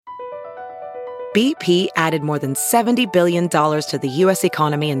BP added more than $70 billion to the U.S.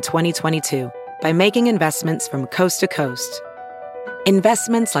 economy in 2022 by making investments from coast to coast.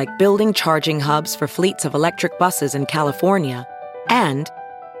 Investments like building charging hubs for fleets of electric buses in California and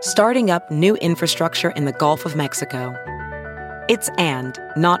starting up new infrastructure in the Gulf of Mexico. It's and,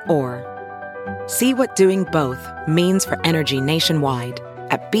 not or. See what doing both means for energy nationwide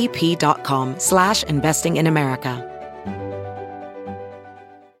at bp.com/investing in America.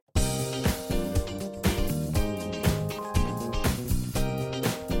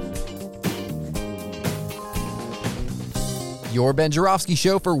 Your Ben Joravsky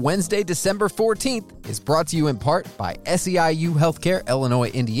Show for Wednesday, December 14th is brought to you in part by SEIU Healthcare, Illinois,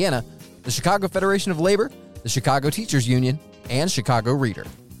 Indiana, the Chicago Federation of Labor, the Chicago Teachers Union, and Chicago Reader.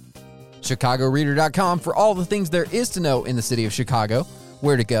 ChicagoReader.com for all the things there is to know in the city of Chicago,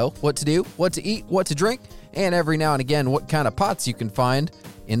 where to go, what to do, what to eat, what to drink, and every now and again, what kind of pots you can find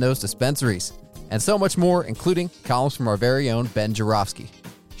in those dispensaries. And so much more, including columns from our very own Ben Joravsky.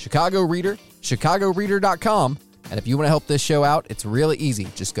 Chicago Reader, ChicagoReader.com. And if you want to help this show out, it's really easy.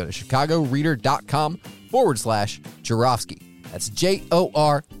 Just go to chicagoreader.com/Joravsky. That's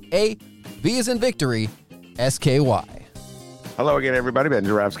JORAV as in victory, SKY. Hello again, everybody. Ben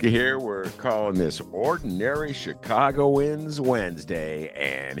Joravsky here. We're calling this Ordinary Chicagoans Wednesday,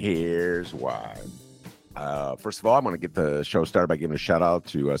 and here's why. First of all, I'm going to get the show started by giving a shout-out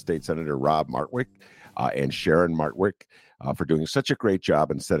to State Senator Rob Martwick and Sharon Martwick for doing such a great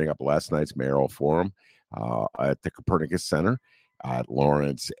job in setting up last night's mayoral forum at the Copernicus Center at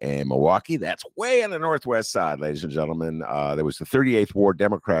Lawrence and Milwaukee. That's way on the northwest side, ladies and gentlemen. There was the 38th Ward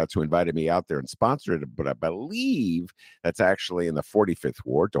Democrats who invited me out there and sponsored it, but I believe that's actually in the 45th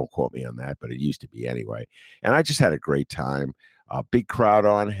Ward. Don't quote me on that, but it used to be anyway. And I just had a great time. Big crowd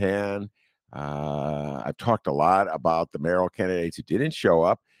on hand. I've talked a lot about the mayoral candidates who didn't show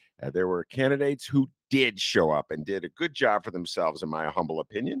up. There were candidates who did show up and did a good job for themselves, in my humble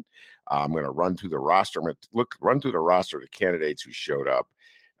opinion. I'm going to run through the roster. I'm going to run through the roster of the candidates who showed up.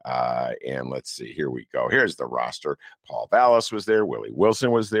 And let's see. Here we go. Here's the roster. Paul Vallis was there. Willie Wilson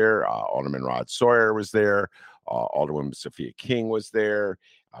was there. Alderman Rod Sawyer was there. Alderwoman Sophia King was there.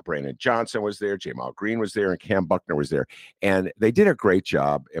 Brandon Johnson was there. Jamal Green was there. And Cam Buckner was there. And they did a great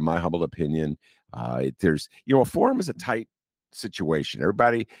job, in my humble opinion. A forum is a tight situation.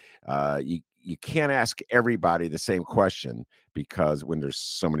 Everybody, you can't ask everybody the same question because when there's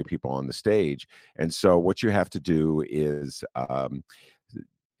so many people on the stage. And so what you have to do is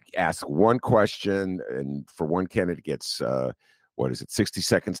ask one question, and for one candidate gets 60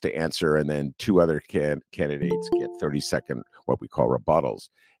 seconds to answer, and then two other candidates get 30-second what we call rebuttals,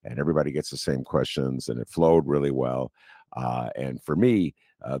 and everybody gets the same questions, and it flowed really well. And for me,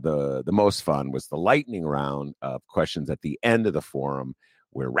 the most fun was the lightning round of questions at the end of the forum,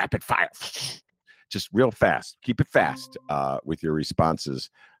 where rapid fire, just real fast. Keep it fast with your responses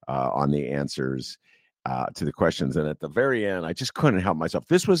on the answers to the questions. And at the very end, I just couldn't help myself.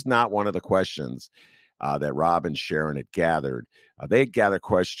 This was not one of the questions that Rob and Sharon had gathered. They had gathered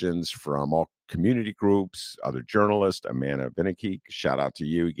questions from all community groups, other journalists. Amanda Vinicky, shout out to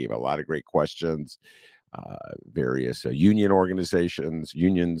you. You gave a lot of great questions. Various union organizations,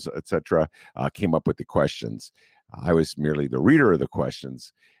 unions, etc., came up with the questions. I was merely the reader of the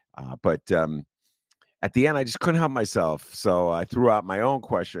questions, but at the end, I just couldn't help myself. So I threw out my own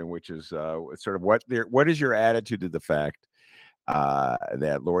question, which is sort of what is your attitude to the fact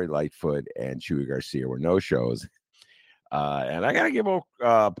that Lori Lightfoot and Chuy Garcia were no-shows? And I got to give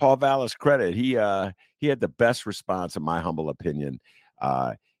Paul Vallis credit. He had the best response, in my humble opinion.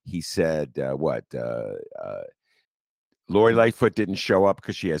 He said, Lori Lightfoot didn't show up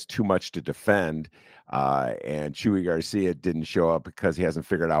because she has too much to defend, and Chuy Garcia didn't show up because he hasn't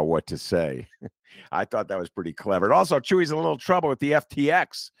figured out what to say. I thought that was pretty clever. And also, Chuy's in a little trouble with the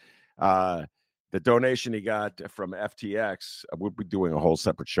FTX. The donation he got from FTX, we'll be doing a whole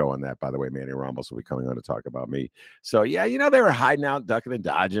separate show on that, by the way. Manny Ramos will be coming on to talk about me. So, yeah, they were hiding out, ducking and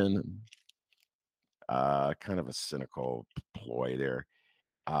dodging. Kind of a cynical ploy there.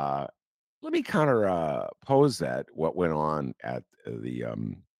 Let me counter pose that what went on at the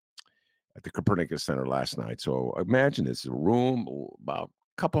Copernicus Center last night. So imagine this: a room, about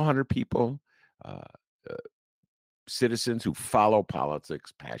a couple hundred people, citizens who follow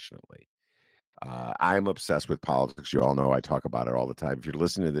politics passionately. I'm obsessed with politics. You all know I talk about it all the time. If you're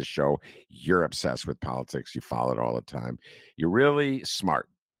listening to this show, you're obsessed with politics. You follow it all the time. You're really smart.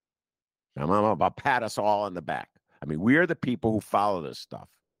 I'm about pat us all on the back. I mean, we are the people who follow this stuff.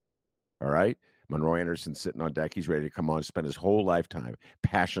 All right. Monroe Anderson sitting on deck. He's ready to come on, spend his whole lifetime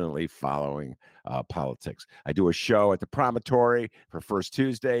passionately following politics. I do a show at the Promontory for First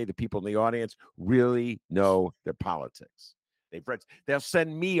Tuesday. The people in the audience really know their politics. They'll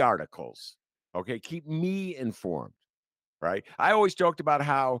send me articles. Okay, keep me informed. Right. I always joked about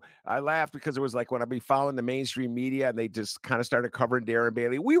how I laughed because it was like when I'd be following the mainstream media and they just kind of started covering Darren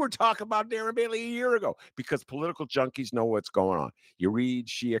Bailey. We were talking about Darren Bailey a year ago because political junkies know what's going on. You read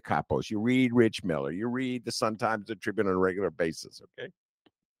Shia Kapos, you read Rich Miller, you read the Sun-Times, the Tribune on a regular basis. Okay.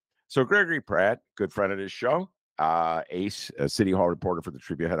 So Gregory Pratt, good friend of this show, Ace, a City Hall reporter for the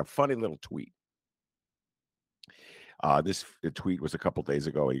Tribune, had a funny little tweet. This tweet was a couple days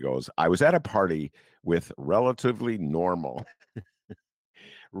ago. He goes, I was at a party with relatively normal,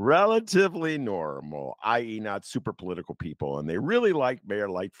 i.e. not super political people, and they really like Mayor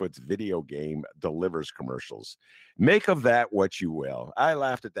Lightfoot's video game delivers commercials. Make of that what you will. I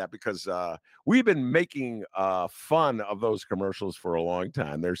laughed at that because we've been making fun of those commercials for a long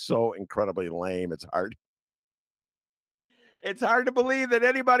time. They're so incredibly lame. It's hard to believe that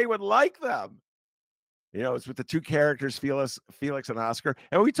anybody would like them. You know, it's with the two characters, Felix and Oscar.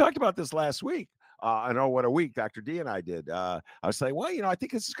 And we talked about this last week. I know what a week Dr. D and I did. I was saying, well, I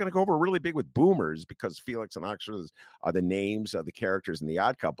think this is going to go over really big with boomers because Felix and Oscar are the names of the characters in The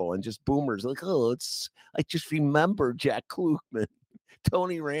Odd Couple. And just boomers like, I just remember Jack Klugman,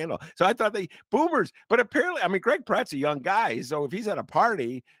 Tony Randall. So I thought boomers. But apparently, Greg Pratt's a young guy. So if he's at a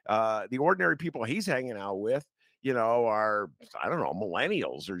party, the ordinary people he's hanging out with, are, I don't know,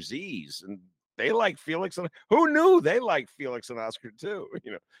 millennials or Zs. And they like Felix, and who knew they like Felix and Oscar too?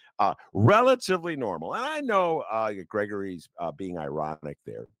 Relatively normal. And I know Gregory's being ironic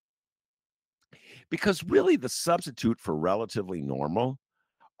there, because really the substitute for relatively normal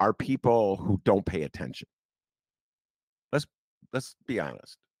are people who don't pay attention. Let's be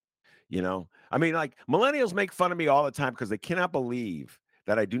honest. Like millennials make fun of me all the time because they cannot believe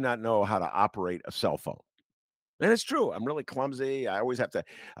that I do not know how to operate a cell phone. And it's true. I'm really clumsy. I'm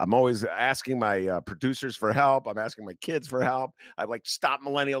always asking my producers for help. I'm asking my kids for help. I'd like stop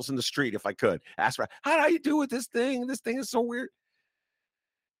millennials in the street if I could. Ask for, how do you do with this thing? This thing is so weird.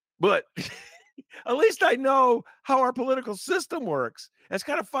 But at least I know how our political system works. And it's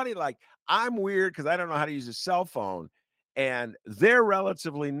kind of funny. Like, I'm weird because I don't know how to use a cell phone. And they're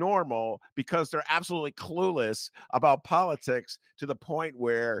relatively normal because they're absolutely clueless about politics to the point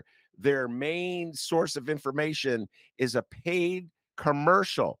where their main source of information is a paid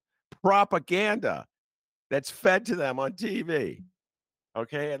commercial propaganda that's fed to them on TV.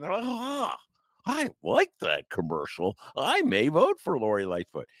 Okay. And they're like, I like that commercial. I may vote for Lori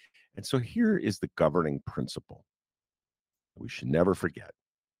Lightfoot. And so here is the governing principle we should never forget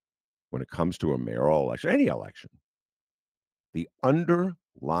when it comes to a mayoral election, any election. The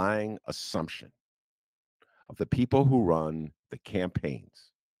underlying assumption of the people who run the campaigns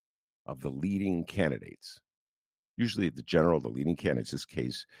of the leading candidates, usually the leading candidates, in this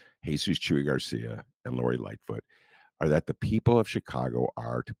case, Jesus Chuy Garcia and Lori Lightfoot, are that the people of Chicago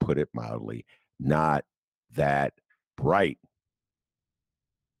are, to put it mildly, not that bright.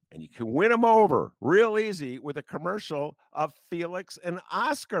 And you can win them over real easy with a commercial of Felix and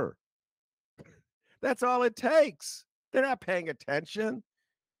Oscar. That's all it takes. They're not paying attention.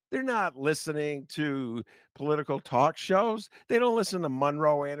 They're not listening to political talk shows. They don't listen to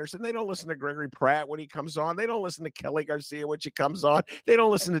Monroe Anderson. They don't listen to Gregory Pratt when he comes on. They don't listen to Kelly Garcia when she comes on. They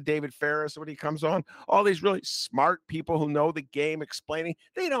don't listen to David Ferris when he comes on. All these really smart people who know the game explaining,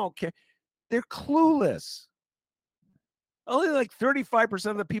 they don't care. They're clueless. Only like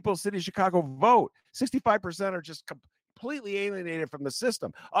 35% of the people in the city of Chicago vote. 65% are just completely alienated from the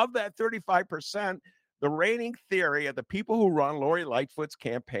system. Of that 35%, the reigning theory of the people who run Lori Lightfoot's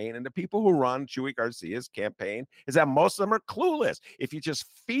campaign and the people who run Chuy Garcia's campaign is that most of them are clueless. If you just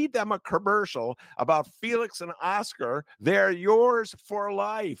feed them a commercial about Felix and Oscar, they're yours for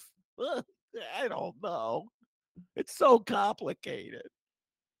life. I don't know. It's so complicated.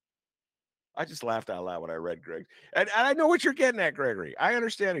 I just laughed out loud when I read Greg. And I know what you're getting at, Gregory. I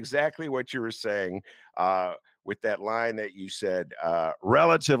understand exactly what you were saying with that line that you said,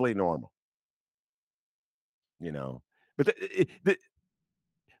 relatively normal. But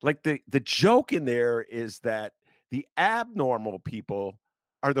the joke in there is that the abnormal people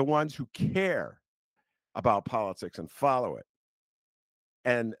are the ones who care about politics and follow it.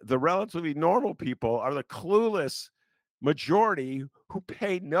 And the relatively normal people are the clueless majority who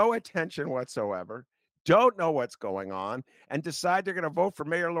pay no attention whatsoever, don't know what's going on, and decide they're going to vote for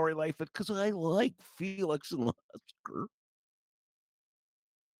Mayor Lori Lightfoot because I like Felix and Oscar.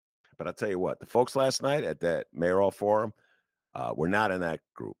 But I'll tell you what, the folks last night at that mayoral forum were not in that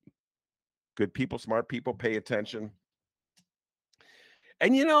group. Good people, smart people, pay attention.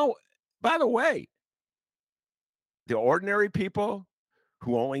 And by the way, the ordinary people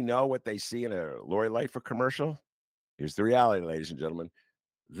who only know what they see in a Lori Lightfoot commercial, here's the reality, ladies and gentlemen.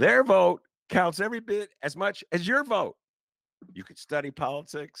 Their vote counts every bit as much as your vote. You could study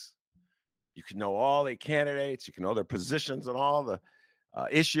politics. You can know all the candidates. You can know their positions on all the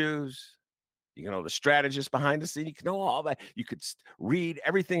issues. You can know the strategists behind the scene. You can know all that. You could read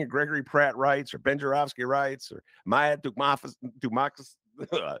everything that Gregory Pratt writes or Ben Joravsky writes or Maya Dukakis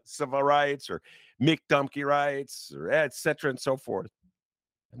civil rights or Mick Dumke writes or et cetera and so forth.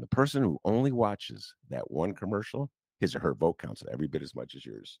 And the person who only watches that one commercial, his or her vote counts every bit as much as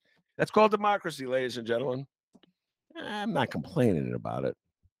yours. That's called democracy, ladies and gentlemen. I'm not complaining about it,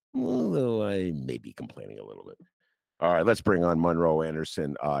 although I may be complaining a little bit. All right, let's bring on Monroe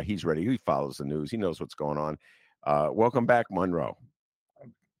Anderson. He's ready. He follows the news. He knows what's going on. Welcome back, Monroe.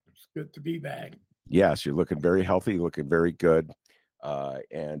 It's good to be back. Yes, you're looking very healthy, looking very good.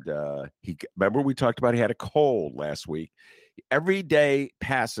 And he remember we talked about he had a cold last week. Every day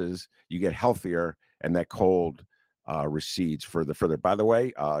passes, you get healthier, and that cold recedes further. By the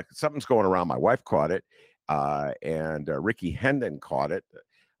way, something's going around. My wife caught it, and Ricky Hendon caught it.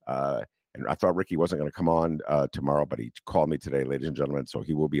 And I thought Ricky wasn't going to come on tomorrow, but he called me today, ladies and gentlemen. So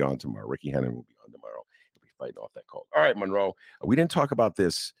he will be on tomorrow. Ricky Hendon will be on tomorrow. He'll be fighting off that cold. All right, Monroe. We didn't talk about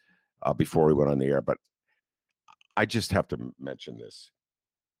this before we went on the air, but I just have to mention this.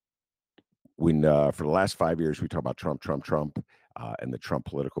 When for the last 5 years, we talk about Trump, and the Trump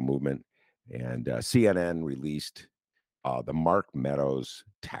political movement. And CNN released the Mark Meadows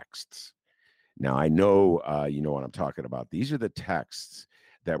texts. Now, I know you know what I'm talking about. These are the texts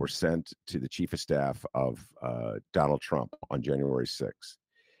that were sent to the chief of staff of Donald Trump on January 6th.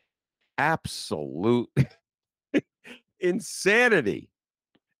 Absolute insanity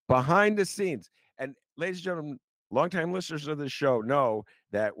behind the scenes. And ladies and gentlemen, longtime listeners of this show know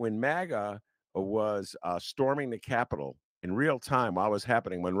that when MAGA was storming the Capitol in real time while it was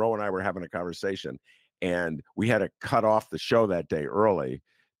happening, Monroe and I were having a conversation, and we had to cut off the show that day early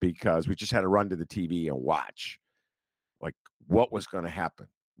because we just had to run to the TV and watch like what was going to happen.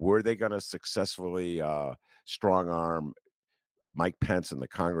 Were they going to successfully strong arm Mike Pence and the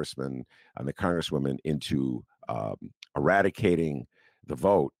congressman and the congresswomen into eradicating the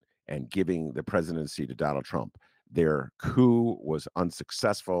vote and giving the presidency to Donald Trump? Their coup was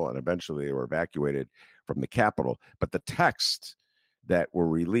unsuccessful, and eventually they were evacuated from the Capitol. But the texts that were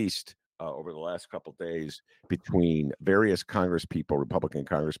released over the last couple of days between various congresspeople, Republican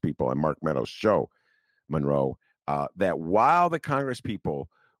congresspeople, and Mark Meadows show, Monroe, that while the congresspeople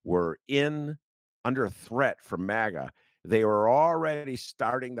were under threat from MAGA, they were already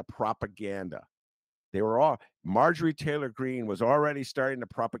starting the propaganda. Marjorie Taylor Greene was already starting the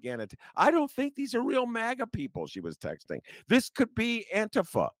propaganda. I don't think these are real MAGA people, she was texting. This could be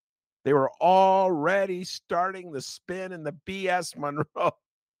Antifa. They were already starting the spin and the BS, Monroe,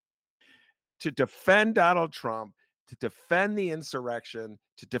 to defend Donald Trump, to defend the insurrection,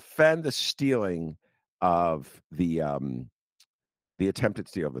 to defend the stealing of the attempted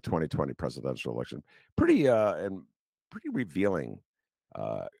steal of the 2020 presidential election. Pretty revealing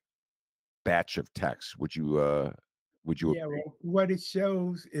batch of texts. Would you Yeah, well, what it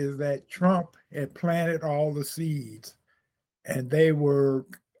shows is that Trump had planted all the seeds, and they were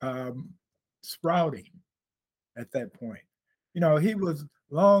sprouting at that point. You know, he was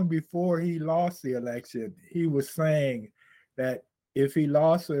long before he lost the election. He was saying that if he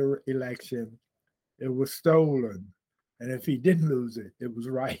lost the election, it was stolen, and if he didn't lose it, it was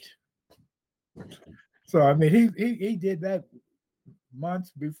right. So I mean, he did that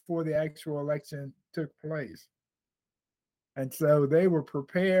months before the actual election took place. And so they were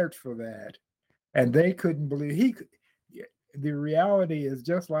prepared for that. And they couldn't believe the reality is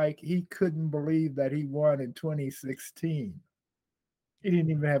just like he couldn't believe that he won in 2016. He didn't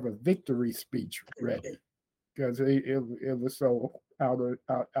even have a victory speech ready because it was so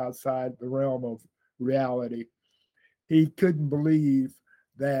outside the realm of reality. He couldn't believe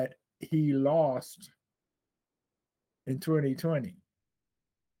that he lost in 2020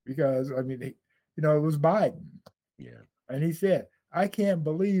 because, I mean, it was Biden. Yeah. And he said, I can't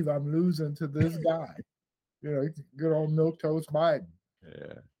believe I'm losing to this guy. Good old milquetoast Biden.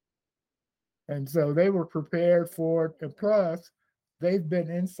 Yeah. And so they were prepared for it. And plus, they've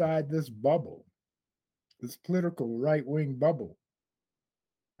been inside this bubble, this political right-wing bubble.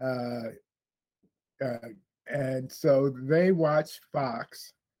 And so they watch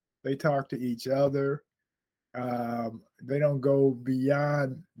Fox. They talk to each other. They don't go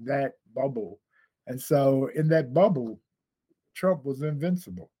beyond that bubble. And so in that bubble, Trump was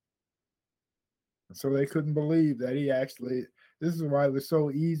invincible. So they couldn't believe that he actually. This is why it was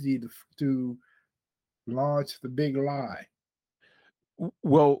so easy to launch the big lie.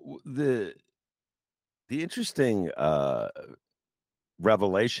 Well, the interesting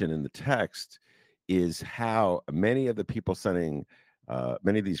revelation in the text is how many of the people sending,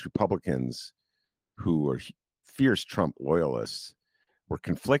 many of these Republicans who are fierce Trump loyalists were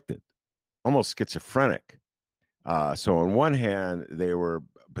conflicted, almost schizophrenic. So on one hand, they were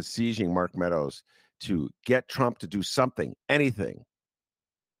besieging Mark Meadows to get Trump to do something, anything,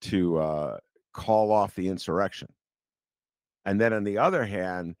 to call off the insurrection. And then on the other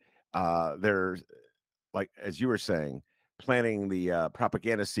hand, they're, like, as you were saying, planting the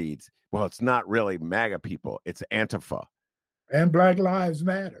propaganda seeds. Well, it's not really MAGA people, it's Antifa. And Black Lives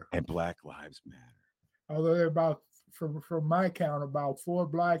Matter. And Black Lives Matter. Although they're about, from my count, about 4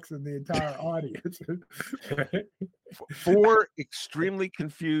 blacks in the entire audience. 4 extremely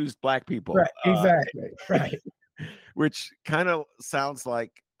confused black people. Right, exactly. Right. Which kind of sounds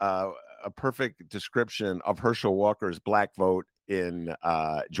like a perfect description of Herschel Walker's black vote in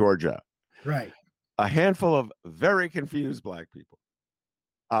Georgia. Right. A handful of very confused black people.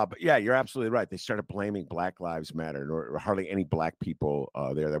 But yeah, you're absolutely right. They started blaming Black Lives Matter, or hardly any black people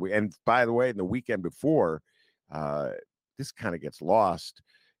there. And by the way, in the weekend before, this kind of gets lost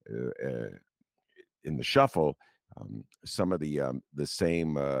in the shuffle. Some of the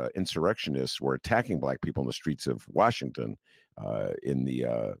same insurrectionists were attacking black people in the streets of Washington in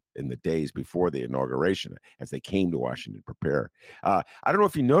the days before the inauguration, as they came to Washington to prepare. I don't know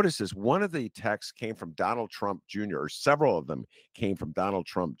if you noticed this. One of the texts came from Donald Trump Jr., or several of them came from Donald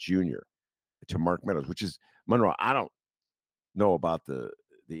Trump Jr. to Mark Meadows, which is, Monroe, I don't know about the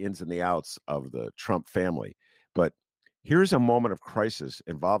ins and the outs of the Trump family, but here's a moment of crisis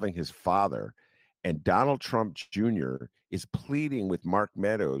involving his father. And Donald Trump Jr. is pleading with Mark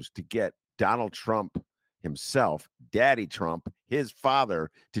Meadows to get Donald Trump himself, Daddy Trump, his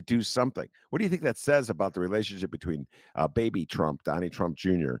father, to do something. What do you think that says about the relationship between baby Trump, Donnie Trump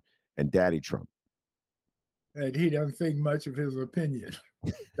Jr., and Daddy Trump? That he doesn't think much of his opinion.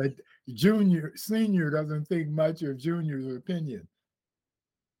 That Senior doesn't think much of Junior's opinion.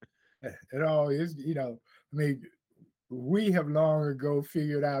 It all is, I mean, we have long ago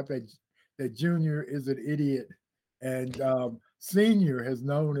figured out that Junior is an idiot, and Senior has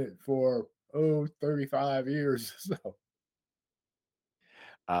known it for 35 years. So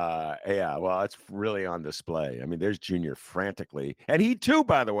yeah, well, it's really on display. I mean, there's Junior frantically, and he too,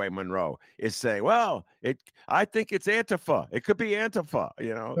 by the way, Monroe, is saying, well, I think it's Antifa. It could be Antifa.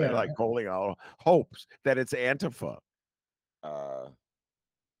 They're like holding out hopes that it's Antifa.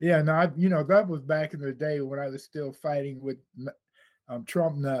 Yeah, no, that was back in the day when I was still fighting with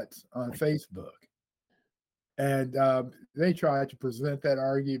Trump nuts on Facebook. And they tried to present that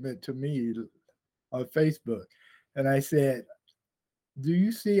argument to me on Facebook. And I said, do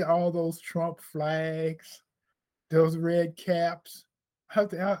you see all those Trump flags, those red caps? How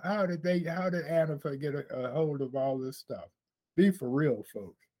did Antifa get a hold of all this stuff? Be for real,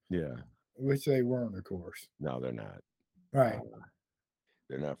 folks. Yeah. Which they weren't, of course. No, they're not. Right.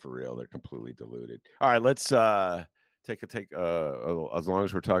 They're not for real. They're completely deluded. All right, let's take as long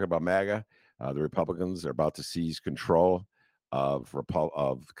as we're talking about MAGA, the Republicans are about to seize control of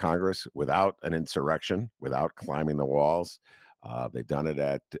Congress without an insurrection, without climbing the walls. They've done it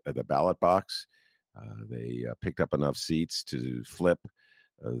at the ballot box. They picked up enough seats to flip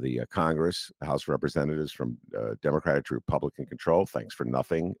the Congress, House of Representatives, from Democratic to Republican control. Thanks for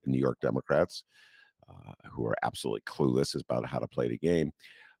nothing, New York Democrats, who are absolutely clueless about how to play the game.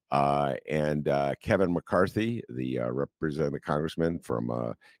 And Kevin McCarthy, the representative congressman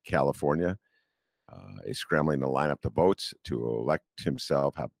from California, is scrambling to line up the votes to elect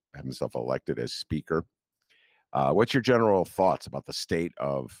himself, have himself elected as Speaker. What's your general thoughts about the state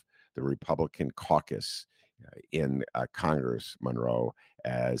of the Republican caucus in Congress, Monroe,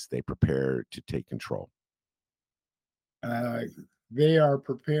 as they prepare to take control? They are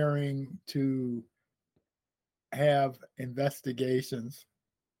preparing to have investigations,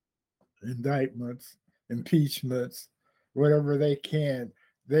 indictments, impeachments, whatever they can.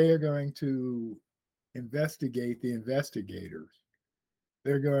 They are going to investigate the investigators.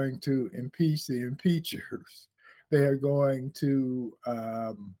 They're going to impeach the impeachers. They are going to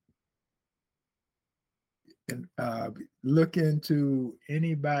look into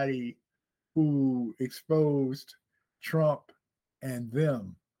anybody who exposed Trump and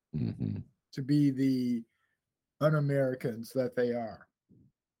them to be the un-Americans that they are.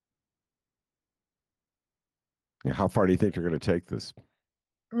 How far do you think you're going to take this?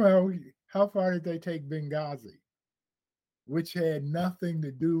 Well, how far did they take Benghazi, which had nothing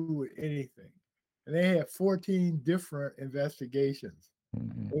to do with anything? And they had 14 different investigations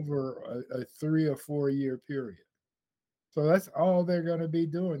over a 3 or 4 year period. So that's all they're going to be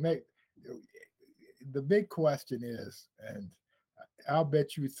doing. The big question is, and I'll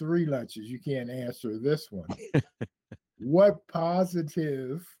bet you 3 lunches you can't answer this one. What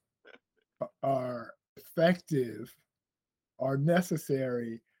positive or effective or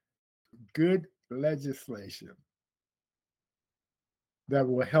necessary good legislation that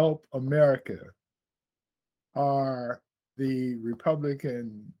will help America are the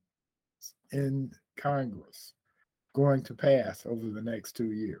Republicans in Congress going to pass over the next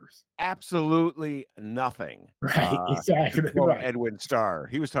 2 years? Absolutely nothing. Right, exactly. Right. Edwin Starr.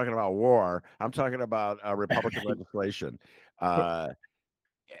 He was talking about war. I'm talking about Republican legislation.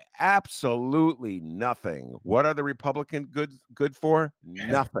 Absolutely nothing. What are the Republican good for?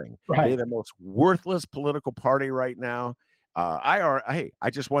 Nothing. Right. They're the most worthless political party right now. I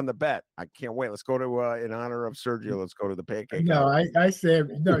just won the bet. I can't wait. Let's go to in honor of Sergio. Let's go to the pancake. No, I said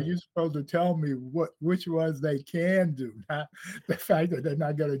no. You're supposed to tell me which ones they can do, not the fact that they're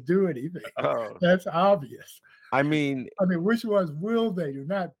not going to do anything. Oh. That's obvious. I mean, which ones will they do?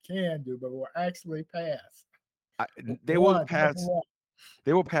 Not can do, but will actually pass. They will pass.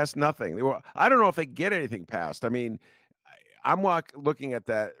 They will pass nothing. I don't know if they get anything passed. I mean, I'm looking at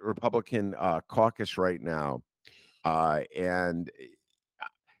that Republican caucus right now, and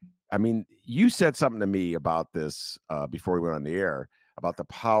I mean, you said something to me about this before we went on the air about the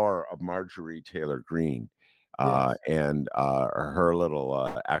power of Marjorie Taylor Greene and her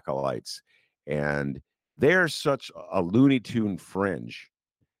little acolytes, and they're such a Looney Tune fringe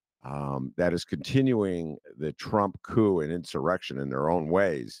that is continuing the Trump coup and insurrection in their own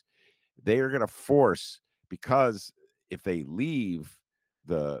ways. They are going to force, because if they leave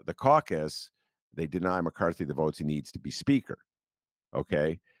the caucus, they deny McCarthy the votes he needs to be speaker.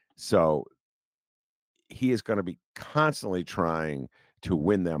 Okay. So he is going to be constantly trying to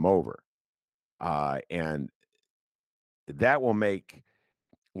win them over. And that will make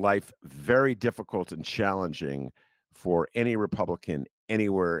life very difficult and challenging for any Republican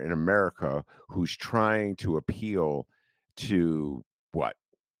anywhere in America who's trying to appeal to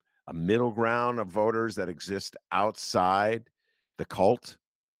a middle ground of voters that exist outside the cult.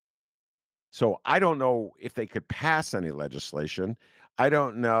 So I don't know if they could pass any legislation. I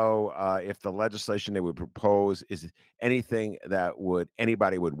don't know if the legislation they would propose is anything that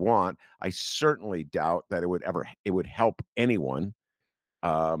anybody would want. I certainly doubt that it would help anyone.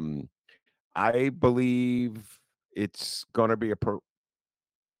 I believe it's going to be a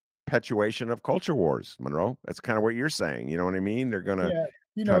perpetuation of culture wars, Monroe. That's kind of what you're saying. You know what I mean? They're going to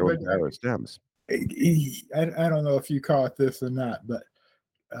try to embarrass stems. I don't know if you caught this or not, but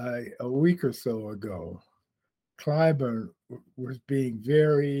a week or so ago, Clyburn was being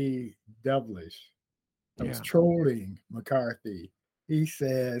very devilish. I was trolling McCarthy. He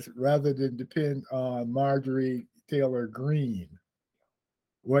says, rather than depend on Marjorie Taylor Greene,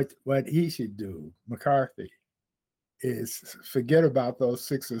 what he should do, McCarthy, is forget about those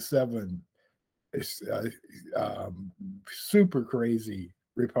 6 or 7 super crazy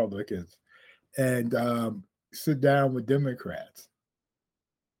Republicans and sit down with Democrats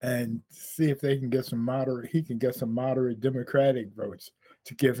and see if they can get some moderate Democratic votes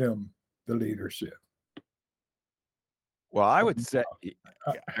to give him the leadership. Well, I would say,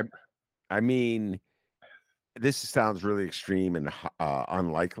 I mean, this sounds really extreme and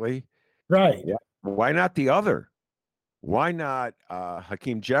unlikely. Right. Why not the other? Why not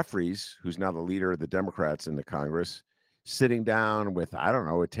Hakeem Jeffries, who's now the leader of the Democrats in the Congress, sitting down with, I don't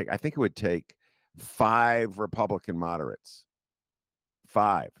know, I think it would take 5 Republican moderates.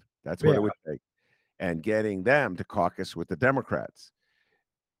 5. That's what it would take. And getting them to caucus with the Democrats.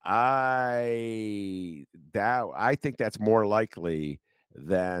 I think that's more likely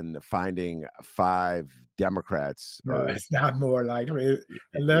than finding 5 Democrats. No, it's not more likely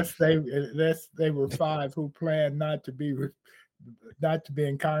unless they were 5 who planned not to be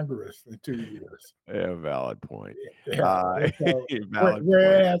in Congress in 2 years. Yeah, valid point. Whereas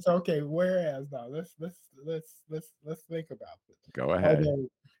now let's think about this. Go ahead.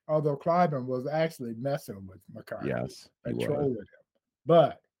 Although Clyburn was actually messing with McCarthy, and trolling him,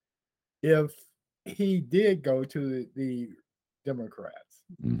 but if he did go to the Democrats,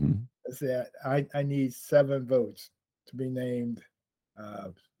 said, I need 7 votes to be named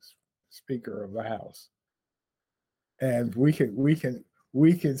Speaker of the House, and we can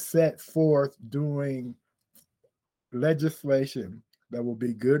set forth doing legislation that will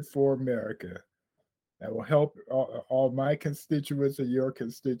be good for America, that will help all my constituents and your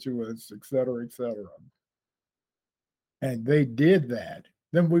constituents, et cetera, et cetera. And they did that.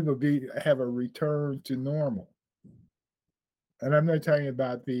 then we would have a return to normal. And I'm not talking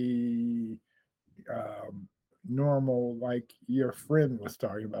about the normal like your friend was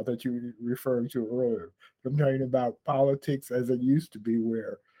talking about that you were referring to earlier. I'm talking about politics as it used to be,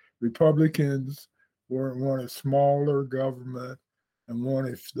 where Republicans wanted smaller government and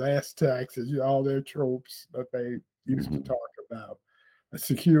wanted less taxes, all their tropes that they used to talk about. A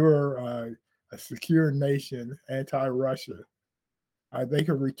secure nation, anti-Russia. They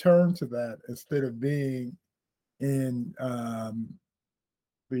could return to that instead of being in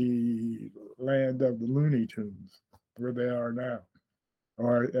the land of the Looney Tunes, where they are now,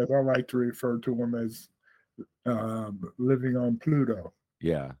 or as I like to refer to them as living on Pluto.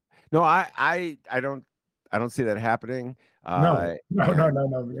 Yeah. No, I don't see that happening. No. Yeah.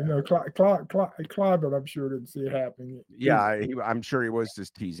 You know, Clyde, I'm sure didn't see it happening. Yeah, I'm sure he was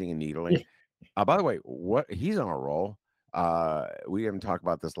just teasing and needling. By the way, he's on a roll. We haven't talked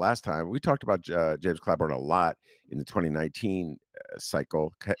about this last time. We talked about James Clyburn a lot in the 2019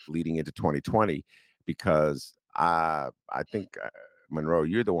 cycle leading into 2020 because I think Monroe,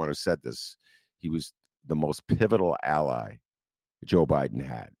 you're the one who said this. He was the most pivotal ally Joe Biden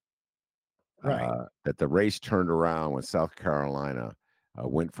had. Right. That the race turned around when South Carolina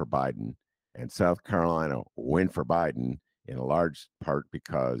went for Biden, and South Carolina went for Biden in a large part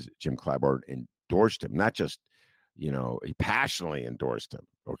because Jim Clyburn endorsed him, not just, he passionately endorsed him.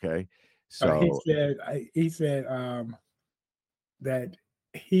 Okay. So he said that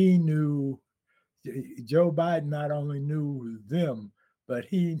he knew Joe Biden not only knew them, but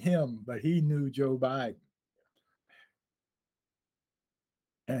he knew Joe Biden.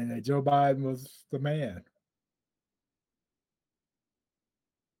 And Joe Biden was the man.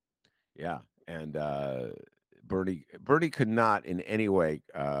 Yeah. And Bernie could not in any way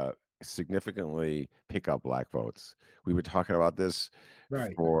significantly pick up black votes. We were talking about this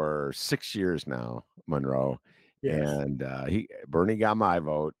for 6 years now, Monroe. Yes. And Bernie got my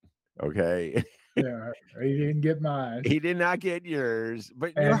vote. Okay. Yeah, he didn't get mine. He did not get yours,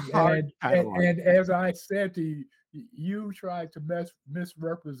 but and as I said to you, you tried to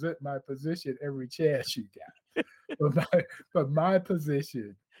misrepresent my position every chance you got. but my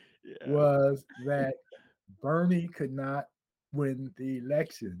position was that Bernie could not win the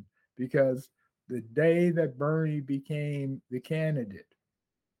election because the day that Bernie became the candidate,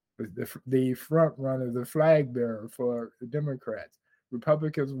 the front runner, the flag bearer for the Democrats,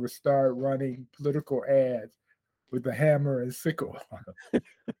 Republicans would start running political ads with the hammer and sickle.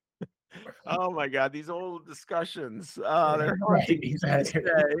 Oh my God, these old discussions. They're haunting.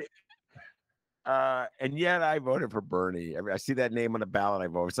 And yet I voted for Bernie. I see that name on the ballot, I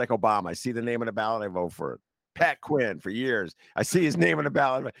vote. It's like Obama. I see the name on the ballot, I vote for it. Pat Quinn for years. I see his name on the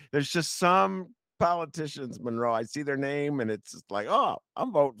ballot. There's just some politicians, Monroe. I see their name and it's just like, oh,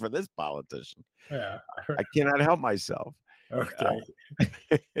 I'm voting for this politician. Yeah. I cannot help myself. Okay.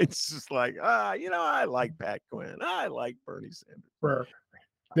 It's just like, I like Pat Quinn. I like Bernie Sanders.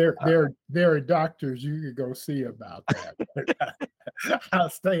 There are doctors you could go see about that. I'll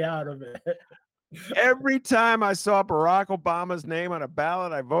stay out of it. Every time I saw Barack Obama's name on a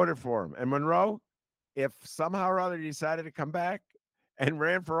ballot, I voted for him. And Monroe, if somehow or other he decided to come back and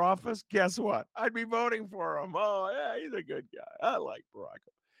ran for office, guess what? I'd be voting for him. Oh, yeah, he's a good guy. I like Barack.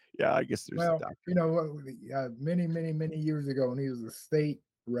 Yeah, I guess there's a doctor. Many years ago when he was a state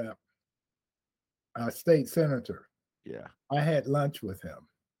rep, state senator. Yeah. I had lunch with him.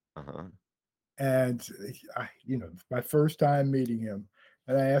 Uh-huh. And my first time meeting him,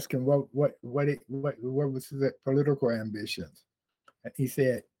 and I asked him what was his political ambitions. And he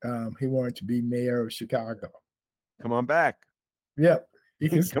said he wanted to be mayor of Chicago. Come on back. Yep, he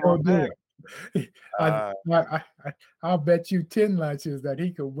can still do it. I'll bet you 10 lunches that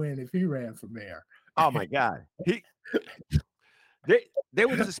he could win if he ran for mayor. Oh my God, they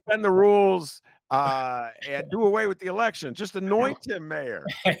would suspend the rules and do away with the election. Just anoint him mayor.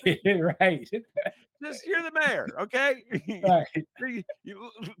 Right. Just you're the mayor, okay? Right.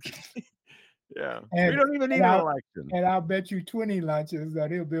 Yeah. We don't even need an election. And I'll bet you 20 lunches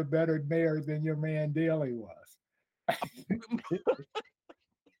that he'll be a better mayor than your man Daley was.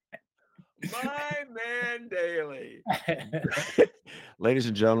 My man Daley. Ladies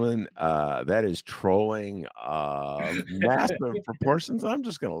and gentlemen, that is trolling massive proportions. I'm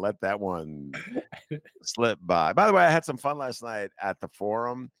just going to let that one slip by. By the way, I had some fun last night at the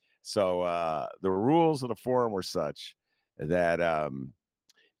forum. So the rules of the forum were such that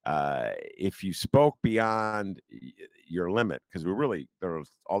if you spoke beyond your limit, because there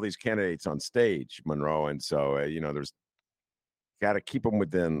was all these candidates on stage, Monroe, and so there's got to keep them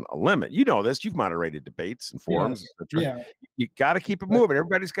within a limit. You know this. You've moderated debates and forums. Yeah. You got to keep it moving.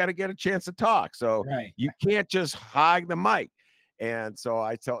 Everybody's got to get a chance to talk. So you can't just hog the mic. And so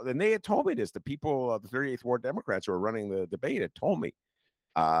and they had told me this. The people of the 38th Ward Democrats who are running the debate had told me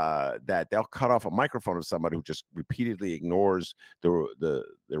that they'll cut off a microphone of somebody who just repeatedly ignores the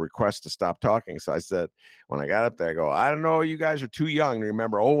request to stop talking. So I said, when I got up there, I go, I don't know, you guys are too young to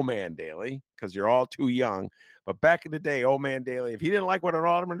remember Old Man Daly because you're all too young. But back in the day, Old Man Daly, if he didn't like what an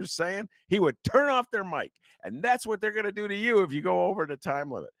alderman was saying, he would turn off their mic. And that's what they're going to do to you if you go over the time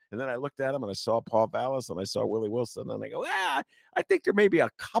limit. And then I looked at him and I saw Paul Vallis and I saw Willie Wilson. And I go, I think there may be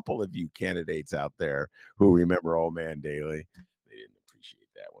a couple of you candidates out there who remember Old Man Daly. They didn't appreciate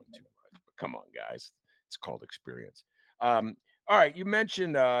that one too much. But come on, guys. It's called experience. All right. You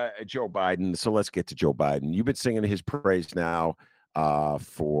mentioned Joe Biden. So let's get to Joe Biden. You've been singing his praise now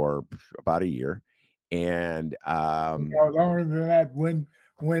for about a year. And longer than that, when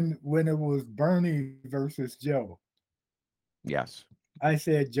it was Bernie versus Joe. Yes. I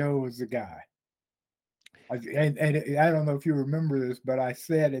said Joe was the guy. And I don't know if you remember this, but I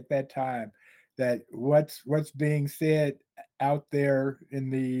said at that time that what's being said out there in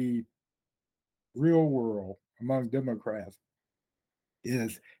the real world among Democrats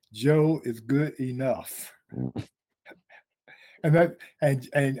is Joe is good enough. And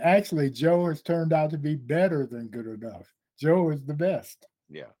actually Joe has turned out to be better than good enough. Joe is the best.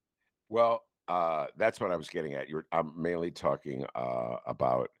 Yeah. Well, that's what I was getting at. I'm mainly talking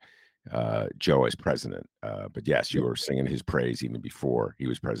about Joe as president. But yes, you were singing his praise even before he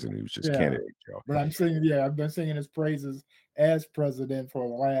was president. He was just candidate Joe. But I've been singing his praises as president for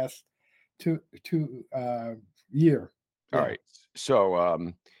the last two year. All right.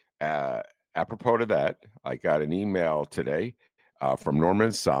 So apropos to that, I got an email today from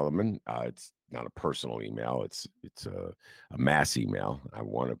Norman Solomon. It's not a personal email. It's a mass email.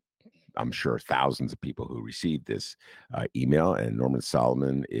 I'm sure thousands of people who received this email. And Norman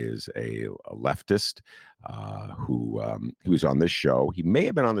Solomon is a leftist who was on this show. He may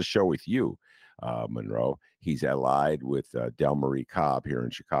have been on the show with you, Monroe. He's allied with Del Marie Cobb here in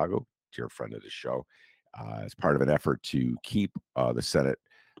Chicago, dear friend of the show, as part of an effort to keep the Senate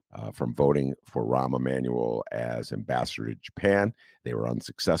from voting for Rahm Emanuel as ambassador to Japan. They were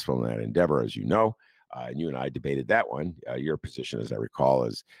unsuccessful in that endeavor, as you know. And you and I debated that one. Your position, as I recall,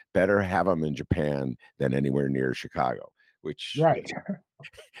 is better have them in Japan than anywhere near Chicago, which has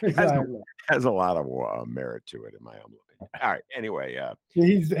a lot of merit to it, in my own opinion. All right. Anyway,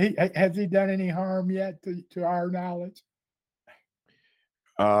 has he done any harm yet to our knowledge?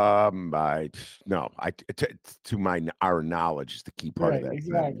 Our knowledge is the key part of that.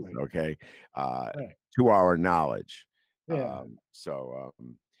 Exactly. Sentence, okay. To our knowledge. Yeah. So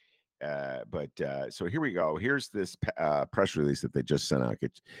here we go. Here's this press release that they just sent out.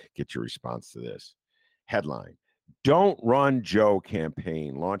 Get your response to this. Headline: Don't Run Joe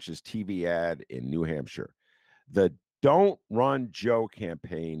campaign launches TV ad in New Hampshire. The Don't Run Joe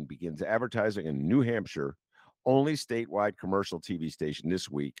campaign begins advertising in New Hampshire, only statewide commercial TV station this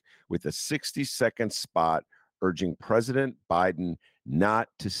week, with a 60-second spot urging President Biden not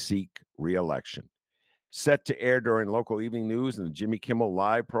to seek re-election. Set to air during local evening news and the Jimmy Kimmel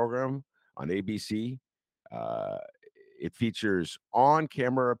Live program on ABC. It features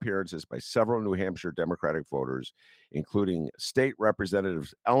on-camera appearances by several New Hampshire Democratic voters, including State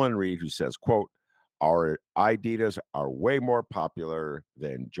Representative Ellen Reed, who says, quote, our ideas are way more popular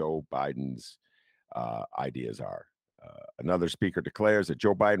than Joe Biden's ideas are. Another speaker declares that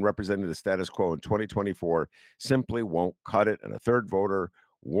Joe Biden represented the status quo in 2024 simply won't cut it. And a third voter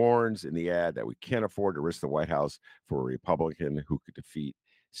warns in the ad that we can't afford to risk the White House for a Republican who could defeat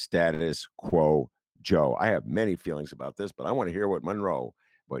status quo Joe. I have many feelings about this, but I want to hear what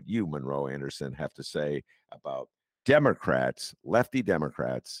you, Monroe Anderson, have to say about Democrats, lefty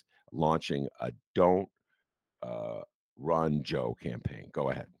Democrats, launching a Don't Run Joe campaign.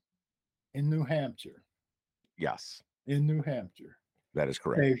 Go ahead. In New Hampshire. Yes. In New Hampshire. That is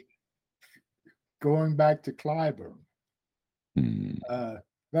correct. Okay. Going back to Clyburn.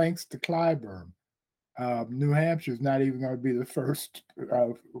 Thanks to Clyburn, New Hampshire is not even going to be the first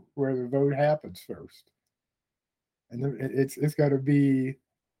where the vote happens first. And it's going to be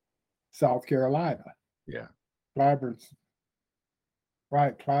South Carolina. Yeah. Clyburn's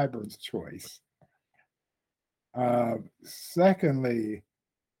choice. Secondly,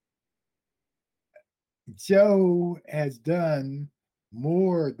 Joe has done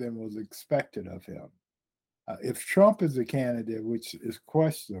more than was expected of him. If Trump is a candidate, which is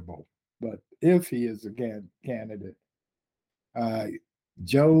questionable, but if he is a candidate,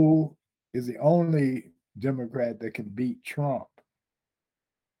 Joe is the only Democrat that can beat Trump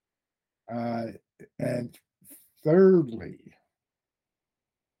And thirdly,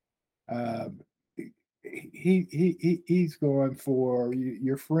 he's going for,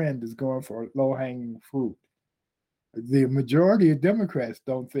 your friend is going for low hanging fruit. The majority of Democrats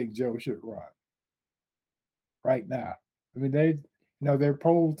don't think Joe should run right now. I mean, there are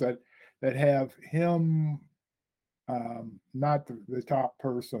polls that have him not the top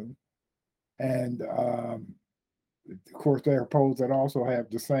person, and of course there are polls that also have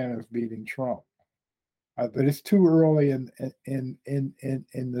DeSantis beating Trump. But it's too early in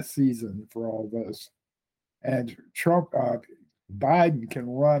the season for all this. And Biden can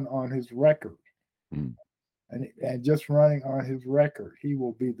run on his record, and just running on his record, he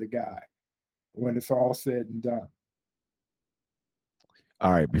will be the guy when it's all said and done.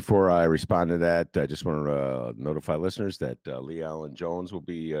 All right. Before I respond to that, I just want to notify listeners that LeAlan Jones will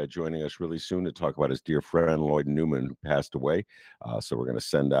be joining us really soon to talk about his dear friend Lloyd Newman, who passed away. So we're going to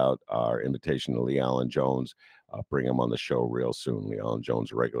send out our invitation to LeAlan Jones, bring him on the show real soon. LeAlan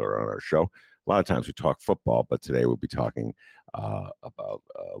Jones, a regular on our show. A lot of times we talk football, but today we'll be talking about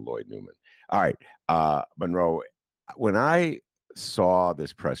Lloyd Newman. All right. Monroe, when I saw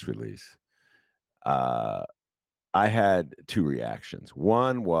this press release, I had two reactions.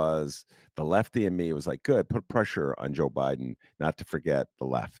 One was the lefty in me was like, good, put pressure on Joe Biden not to forget the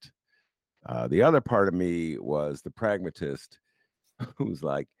left. The other part of me was the pragmatist who's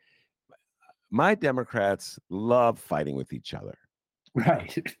like, my Democrats love fighting with each other.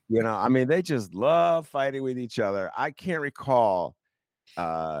 Right. I mean, they just love fighting with each other. I can't recall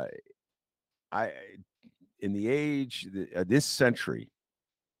in the age, this century,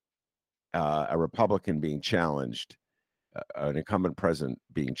 a Republican being challenged, an incumbent president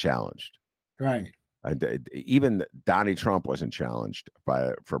being challenged. Right. Even Donald Trump wasn't challenged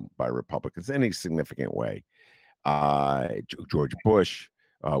by Republicans in any significant way. George Bush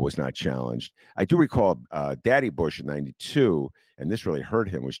was not challenged. I do recall Daddy Bush in '92, and this really hurt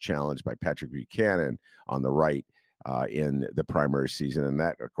him, was challenged by Patrick Buchanan on the right in the primary season. And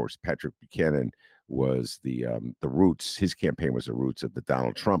that, of course, Patrick Buchanan was the roots. His campaign was the roots of the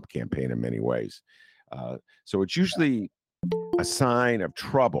Donald Trump campaign in many ways. So it's usually a sign of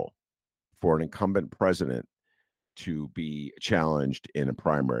trouble for an incumbent president to be challenged in a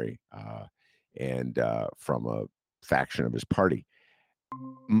primary and from a faction of his party.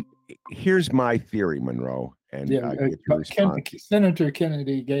 Here's my theory, Monroe, and Senator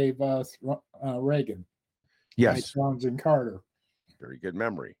Kennedy gave us Reagan. Yes, challenging Carter. Very good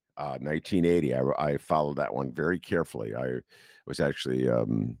memory. 1980. I followed that one very carefully. I was actually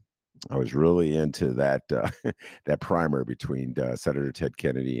I was really into that that primary between Senator Ted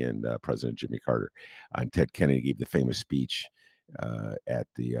Kennedy and President Jimmy Carter. And Ted Kennedy gave the famous speech at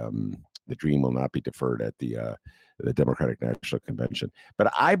the Dream Will Not Be Deferred at the Democratic National Convention.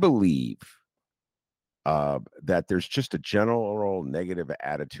 But I believe that there's just a general negative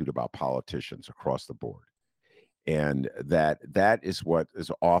attitude about politicians across the board. And that is what is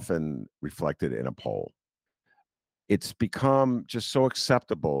often reflected in a poll. It's become just so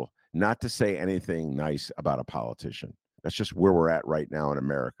acceptable not to say anything nice about a politician. That's just where we're at right now in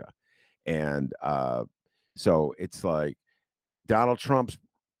America. And so it's like Donald Trump's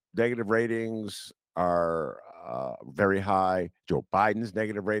negative ratings are very high. Joe Biden's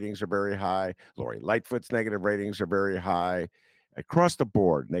negative ratings are very high. Lori Lightfoot's negative ratings are very high. Across the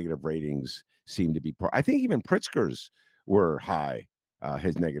board, negative ratings seem to be poor. I think even Pritzker's were high.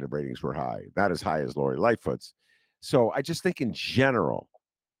 His negative ratings were high, not as high as Lori Lightfoot's. So I just think in general,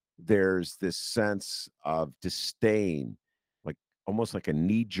 there's this sense of disdain, like almost like a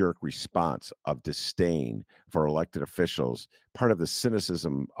knee-jerk response of disdain for elected officials, part of the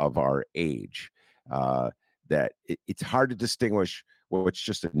cynicism of our age, that it's hard to distinguish what's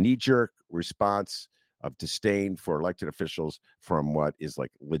just a knee-jerk response of disdain for elected officials from what is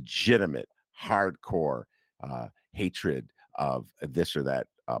like legitimate, hardcore hatred of this or that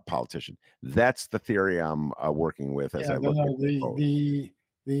politician. That's the theory I'm working with as I look at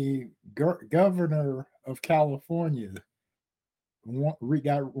the governor of California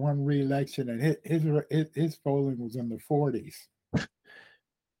got one re-election, and his polling was in the 40s.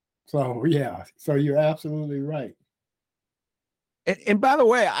 So yeah, so you're absolutely right. And by the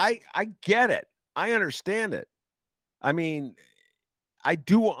way, I get it. I understand it. I mean, I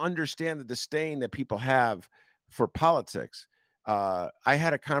do understand the disdain that people have for politics. I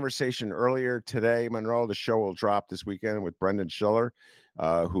had a conversation earlier today, Monroe. The show will drop this weekend with Brendan Schiller,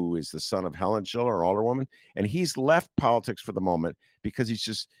 who is the son of Helen Schiller, alderwoman, and he's left politics for the moment because he's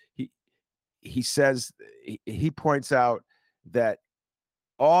just he says he points out that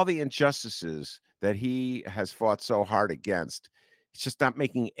all the injustices that he has fought so hard against, He's just not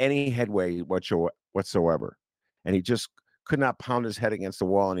making any headway whatsoever. And he just could not pound his head against the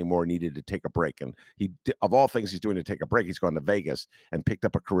wall anymore, needed to take a break. And of all things he's doing to take a break, he's gone to Vegas and picked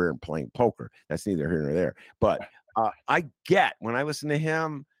up a career in playing poker. That's neither here nor there. But I get, when I listen to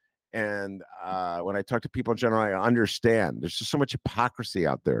him and when I talk to people in general, I understand there's just so much hypocrisy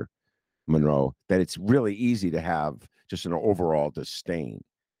out there, Monroe, that it's really easy to have just an overall disdain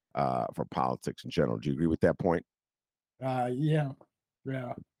for politics in general. Do you agree with that point? Yeah.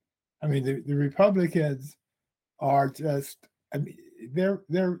 I mean, the Republicans are just, I mean,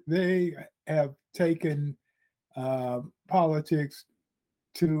 they have taken politics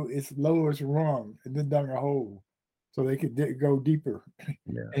to its lowest rung and then dug a hole so they could go deeper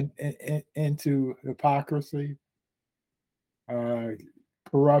into hypocrisy,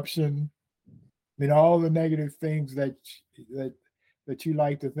 corruption. I mean, all the negative things that you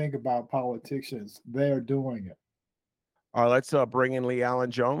like to think about politicians, they're doing it. All right, let's bring in LeAlan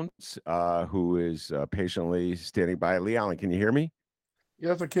Jones, who is patiently standing by. LeAlan, can you hear me?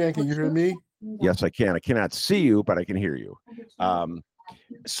 Yes, I can. Can you hear me? Yes, I can. I cannot see you, but I can hear you.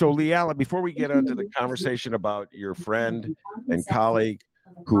 So, LeAlan, before we get into the conversation about your friend and colleague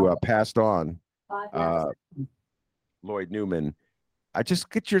who passed on, Lloyd Newman, I just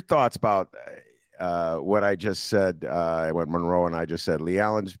get your thoughts about what I just said, what Monroe and I just said.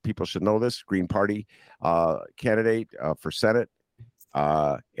 LeAlan, people should know this, Green Party candidate for Senate.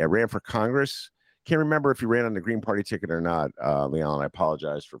 I ran for Congress. Can't remember if you ran on the Green Party ticket or not, LeAlan. I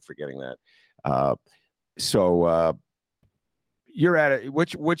apologize for forgetting that. So you're at it.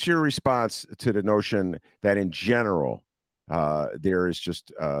 What's your response to the notion that in general there is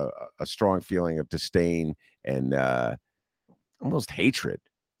just a strong feeling of disdain and almost hatred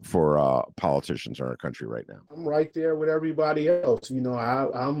for politicians in our country right now? I'm right there with everybody else. You know,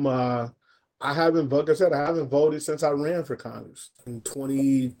 I haven't voted. Like I said, I haven't voted since I ran for Congress in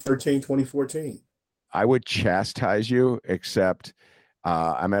 2013, 2014. I would chastise you, except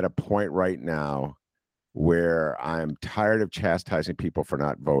I'm at a point right now where I'm tired of chastising people for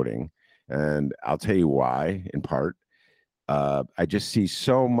not voting. And I'll tell you why, in part. I just see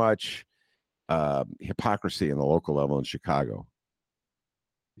so much hypocrisy in the local level in Chicago.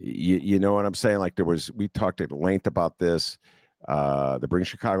 You know what I'm saying? Like we talked at length about this, the Bring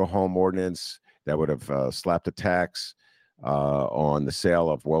Chicago Home ordinance that would have slapped a tax on the sale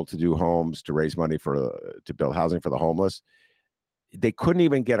of well-to-do homes to raise money to build housing for the homeless. They couldn't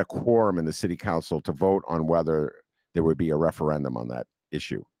even get a quorum in the city council to vote on whether there would be a referendum on that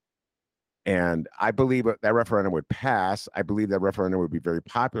issue. And I believe that referendum would pass. I believe that referendum would be very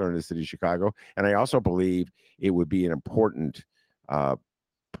popular in the city of Chicago. And I also believe it would be an important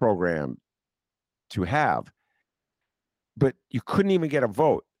program to have. But you couldn't even get a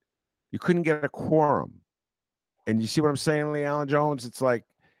vote. You couldn't get a quorum. And you see what I'm saying, LeAlan Jones? It's like,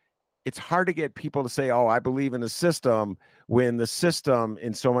 it's hard to get people to say, oh, I believe in the system, when the system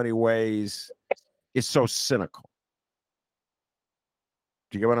in so many ways is so cynical.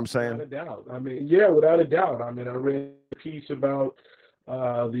 Do you get what I'm saying? Without a doubt. I mean, yeah, without a doubt. I mean, I read a piece about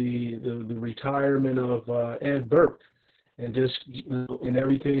the retirement of Ed Burke and just, and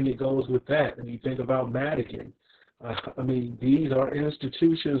everything that goes with that. And you think about Madigan. I mean, these are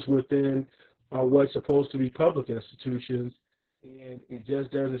institutions within what's supposed to be public institutions, and it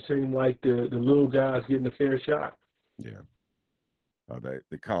just doesn't seem like the little guys getting a fair shot. Yeah.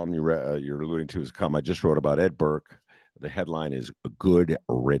 The column you're alluding to is a column I just wrote about Ed Burke. The headline is "Good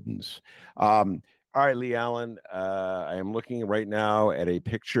Riddance." All right, LeAlan, I am looking right now at a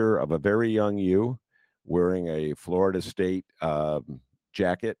picture of a very young you wearing a Florida State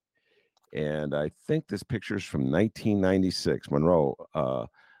jacket. And I think this picture is from 1996. Monroe,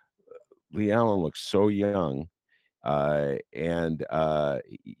 LeAlan looks so young. And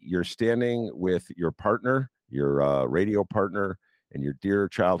you're standing with your partner, your radio partner, and your dear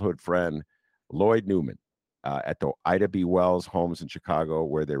childhood friend, Lloyd Newman, at the Ida B. Wells homes in Chicago,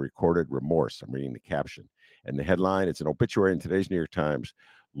 where they recorded Remorse. I'm reading the caption. And the headline, it's an obituary in today's New York Times.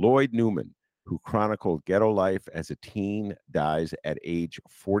 Lloyd Newman, who chronicled ghetto life as a teen, dies at age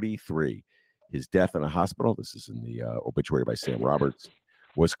 43. His death in a hospital, this is in the obituary by Sam Roberts,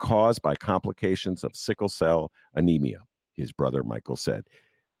 was caused by complications of sickle cell anemia, his brother Michael said.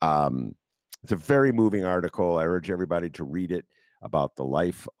 It's a very moving article. I urge everybody to read it, about the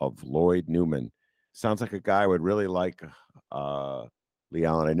life of Lloyd Newman. Sounds like a guy I would really like, LeAlan.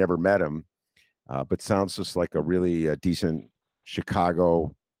 I never met him, but sounds just like a really decent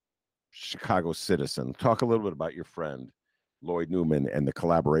Chicago citizen. Talk a little bit about your friend, Lloyd Newman, and the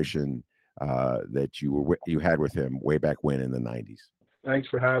collaboration that you had with him way back when in the 90s. Thanks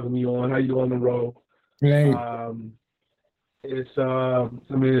for having me on. How you doing, Monroe? Hey. It's I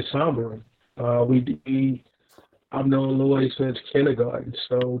mean, it's sobering. I've known Lloyd since kindergarten,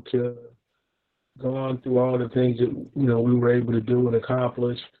 so to go on through all the things that we were able to do and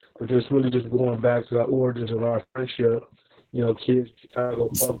accomplish, but just going back to the origins of our friendship. Kids, Chicago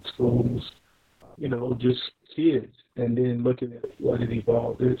public schools, just kids, and then looking at what it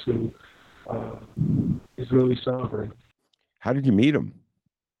evolved into, uh, is really sobering. How did you meet him?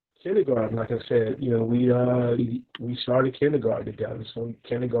 Kindergarten, like I said, we started kindergarten together. So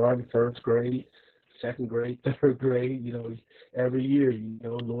kindergarten, first grade, second grade, third grade. Every year,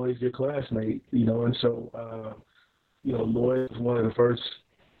 Lloyd's your classmate. And so Lloyd was one of the first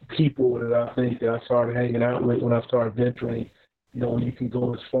people that I think that I started hanging out with when I started venturing. When you can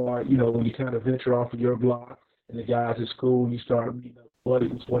go as far, when you kind of venture off of your block and the guys at school, you start meeting up.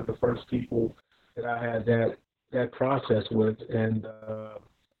 Lloyd was one of the first people that I had that process with, and I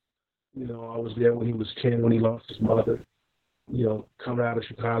was there when he was 10 when he lost his mother. Coming out of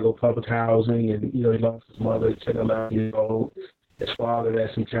Chicago public housing, and he lost his mother at 10, 11 years old. His father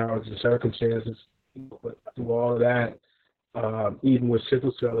had some challenging circumstances, but through all of that, even with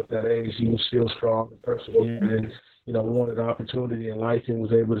sickle cell at that age, he was still strong and persevering, and wanted an opportunity in life and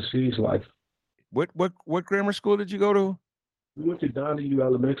was able to seize life. What grammar school did you go to? We went to Donahue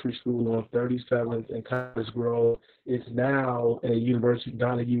Elementary School on 37th and Cottage Grove. It's now a University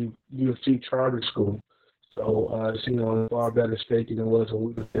Donahue UFC charter school. So it's in a far better state than it was when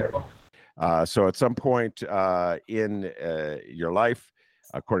we were there. So at some point in your life,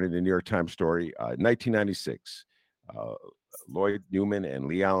 according to the New York Times story, 1996, Lloyd Newman and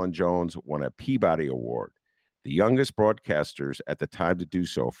LeAlan Jones won a Peabody Award, the youngest broadcasters at the time to do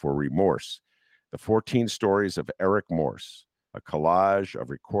so, for Remorse, the 14 stories of Eric Morse, a collage of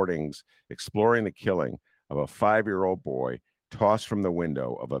recordings exploring the killing of a 5-year-old boy tossed from the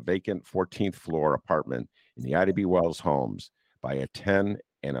window of a vacant 14th floor apartment in the Ida B. Wells homes by a 10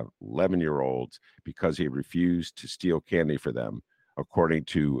 and 11-year-olds because he refused to steal candy for them, according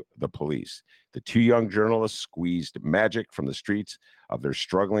to the police. The two young journalists squeezed magic from the streets of their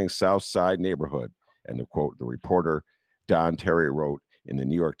struggling South Side neighborhood, and the quote, the reporter Don Terry wrote in the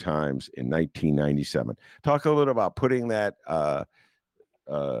New York Times in 1997. Talk a little about putting that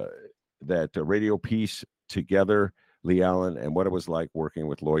radio piece together, LeAlan, and what it was like working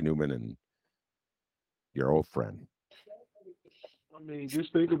with Lloyd Newman and your old friend. I mean,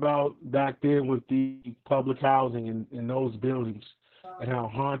 just think about back then with the public housing in those buildings and how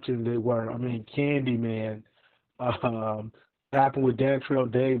haunting they were. I mean, Candyman, happened with Dantrell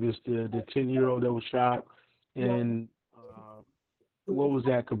Davis, the 10-year-old that was shot in, what was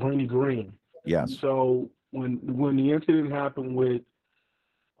that, Cabrini Green. Yes. So when the incident happened with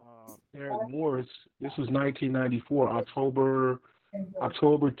Eric Morris, this was 1994, October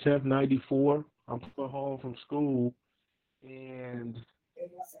 10th, 94. I'm coming home from school, and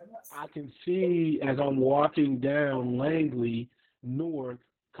I can see as I'm walking down Langley North,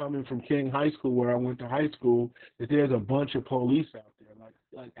 coming from King High School, where I went to high school, that there's a bunch of police out there,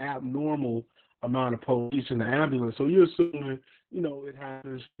 like abnormal amount of police in the ambulance. So you're assuming, it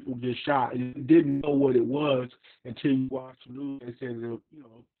happens, people get shot. You didn't know what it was until you watched the news. They said that,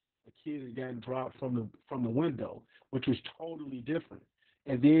 a kid had gotten dropped from the window, which was totally different.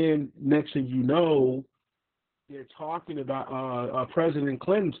 And then next thing you know, they're talking about President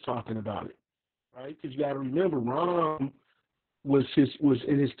Clinton's talking about it, right? Because you got to remember, Rahm was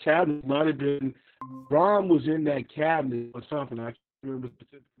in his cabinet. Might have been Rahm was in that cabinet or something. I can't remember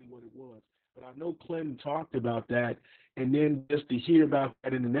specifically what it was, but I know Clinton talked about that. And then just to hear about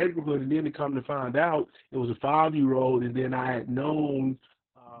that in the neighborhood, and then to come to find out it was a 5-year-old, and then I had known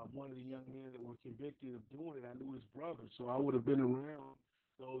one of the young men that were convicted of doing it. I knew his brother, so I would have been around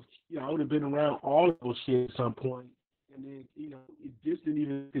those. I would have been around all of those kids at some point. And then, it just didn't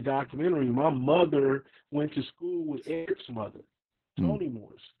even the documentary. My mother went to school with Eric's mother, Toni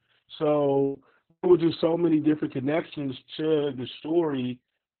Morse. So there were just so many different connections to the story.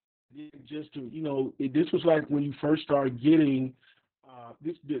 Just to, this was like when you first started getting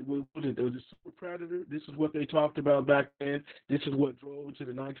what was it? There was a super predator. This is what they talked about back then. This is what drove into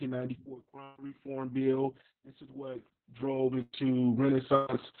the 1994 crime reform bill. This is what drove into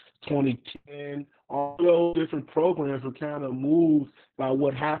Renaissance 2010. All those different programs were kind of moved by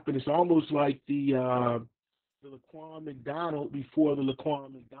what happened. It's almost like the Laquan McDonald before the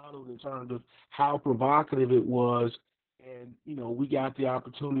Laquan McDonald in terms of how provocative it was. And, we got the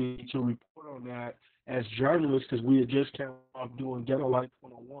opportunity to report on that as journalists because we had just come off doing Ghetto Life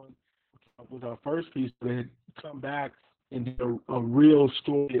 101, which was our first piece. But had come back and did a real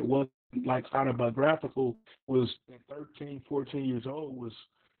story that wasn't like autobiographical, was at 13, 14 years old, was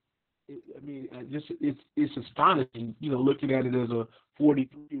It's astonishing, looking at it as a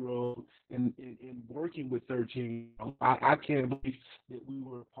 43-year-old and working with 13-year-olds. I can't believe that we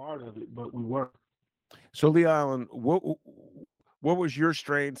were a part of it, but we were. So, LeAlan, what was your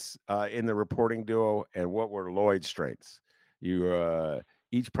strengths in the reporting duo, and what were Lloyd's strengths? You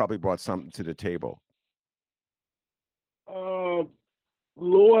each probably brought something to the table. Uh,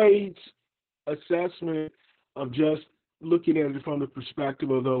 Lloyd's assessment of just looking at it from the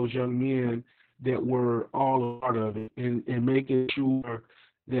perspective of those young men that were all a part of it, and making sure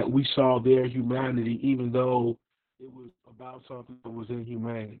that we saw their humanity, even though it was about something that was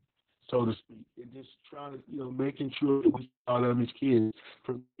inhumane, so to speak, and just trying to, making sure that we saw them as kids.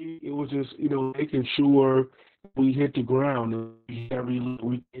 For me, it was just, making sure we hit the ground and we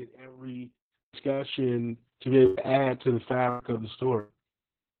hit every discussion to be able to add to the fabric of the story.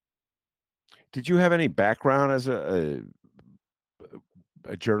 Did you have any background as a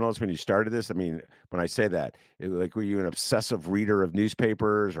journalist when you started this? I mean, when I say that, like, were you an obsessive reader of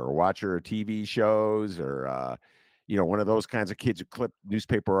newspapers or watcher of TV shows, or one of those kinds of kids who clipped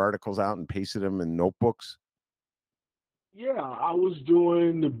newspaper articles out and pasted them in notebooks? Yeah, I was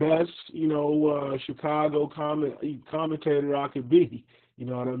doing the best, Chicago commentator I could be. You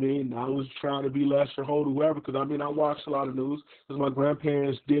know what I mean? I was trying to be Lester Holt, whoever, because I watched a lot of news because my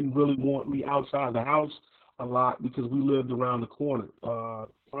grandparents didn't really want me outside the house a lot because we lived around the corner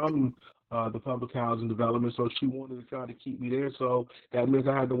from the public housing development. So she wanted to try to keep me there. So that meant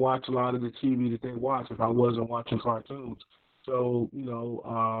I had to watch a lot of the TV that they watch if I wasn't watching cartoons. So,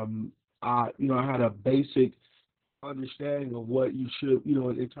 I had a basic understanding of what you should,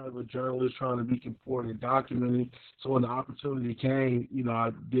 in terms of a journalist trying to be important and documenting. So when the opportunity came, I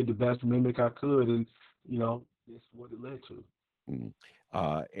did the best mimic I could, and that's what it led to. Mm.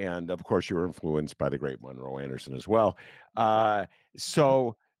 And of course, you were influenced by the great Monroe Anderson as well.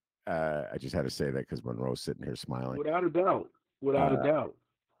 So I just had to say that because Monroe's sitting here smiling. Without a doubt. Without a doubt.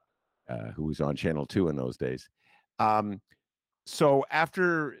 Who was on Channel 2 in those days. So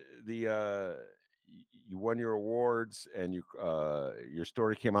after you won your awards and your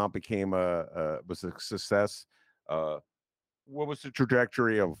story came out, was a success. What was the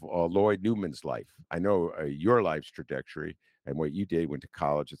trajectory of Lloyd Newman's life? I know your life's trajectory and what you did, went to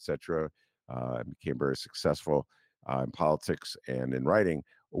college, etc., and became very successful in politics and in writing.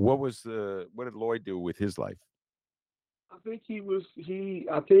 What did Lloyd do with his life? I think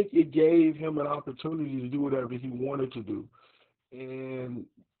I think it gave him an opportunity to do whatever he wanted to do. And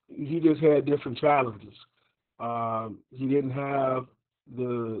he just had different challenges. He didn't have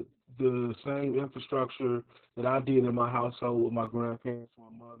the same infrastructure that I did in my household with my grandparents, my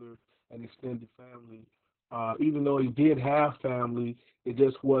mother, and extended family. Even though he did have family, it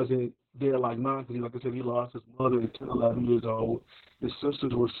just wasn't there like mine. Because, like I said, he lost his mother at 10, 11 years old. His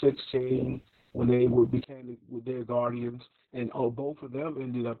sisters were 16 when they became with their guardians, and both of them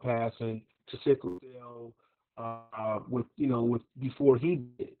ended up passing to sickle cell with before he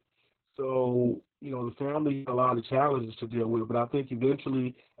did. So, the family had a lot of challenges to deal with, but I think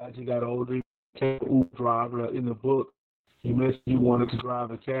eventually, as he got older, he became an Uber driver. In the book, he mentioned he wanted to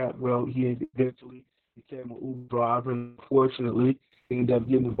drive a cab. Well, he eventually became an Uber driver, and unfortunately, he ended up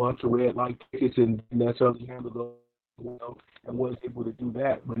getting a bunch of red light tickets and that's how he handled those well and was able to do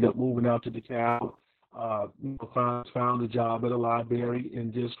that. But ended up moving out to DeKalb, found a job at a library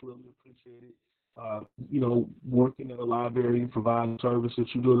and just really appreciated working at a library and providing services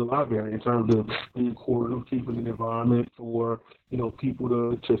you do at a library in terms of being coordinative, keeping an environment for, people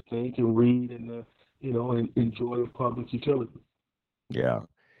to think and read and, and enjoy public utility. Yeah.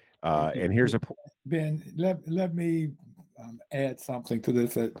 And here's Ben, let me add something to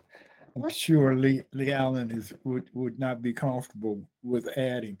this that I'm sure LeAlan would not be comfortable with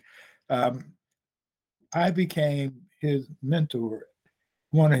adding. I became his mentor,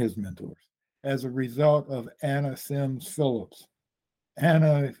 one of his mentors, as a result of Anna Sims Phillips.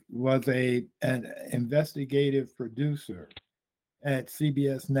 Anna was an investigative producer at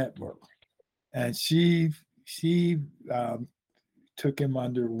CBS Network, and she took him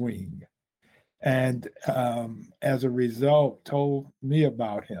under wing, and as a result, told me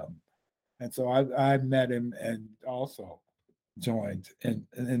about him, and so I met him and also joined in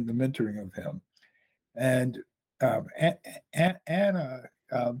the mentoring of him, and Anna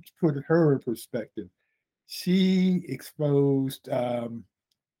put her in perspective. She exposed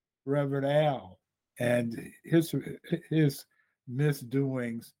Reverend Al and his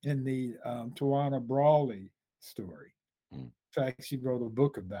misdoings in the Tawana Brawley story. In fact, she wrote a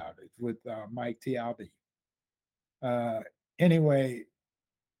book about it with Mike Tiabi. Anyway,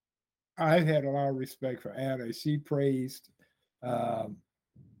 I had a lot of respect for Anna. She praised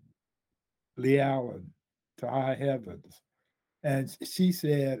LeAlan to high heavens. And she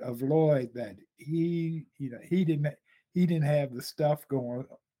said of Lloyd that he didn't have the stuff going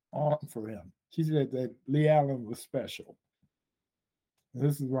on for him. She said that LeAlan was special.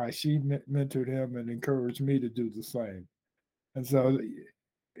 This is why she mentored him and encouraged me to do the same. And so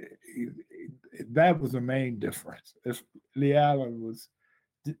that was the main difference. If LeAlan was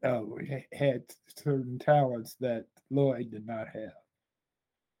had certain talents that Lloyd did not have.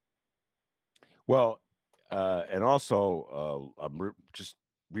 Well, and also, I'm just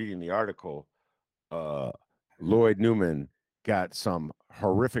reading the article. Lloyd Newman got some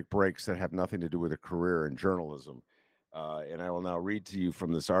horrific breaks that have nothing to do with a career in journalism. And I will now read to you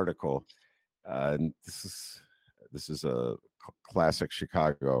from this article. And this is a classic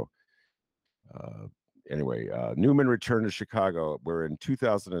Chicago. Anyway, Newman returned to Chicago, where in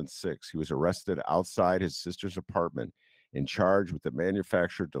 2006 he was arrested outside his sister's apartment and charged with the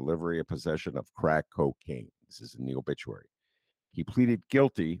manufacture, delivery, and possession of crack cocaine. This is in the obituary. He pleaded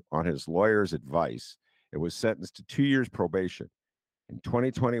guilty on his lawyer's advice and was sentenced to 2 years probation. In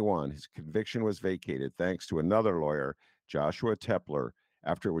 2021, his conviction was vacated thanks to another lawyer, Joshua Tepler,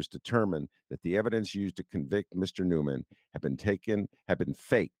 after it was determined that the evidence used to convict Mr. Newman had been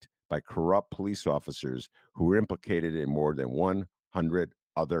faked by corrupt police officers who were implicated in more than 100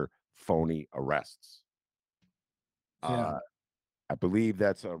 other phony arrests. Yeah. I believe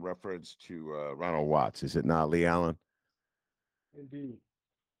that's a reference to Ronald Watts. Is it not, LeAlan? Indeed.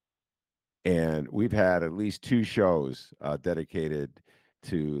 And we've had at least 2 shows dedicated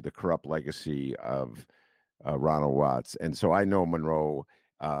to the corrupt legacy of Ronald Watts. And so I know Monroe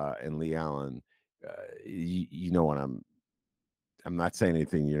and LeAlan, you know what I'm not saying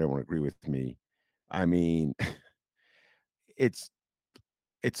anything you don't want to agree with me. I mean, it's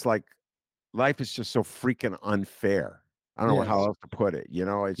like life is just so freaking unfair. I don't know how else to put it.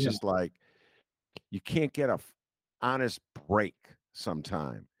 It's just like you can't get a honest break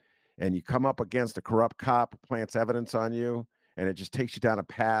sometime. And you come up against a corrupt cop who plants evidence on you, and it just takes you down a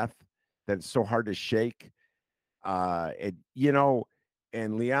path that it's so hard to shake. And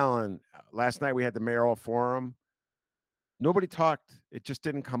LeAlan, last night we had the mayoral forum. Nobody talked. It just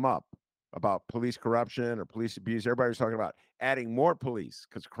didn't come up about police corruption or police abuse. Everybody was talking about adding more police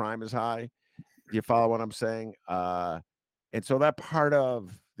because crime is high. Do you follow what I'm saying? And so that part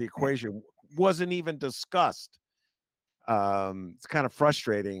of the equation wasn't even discussed. It's kind of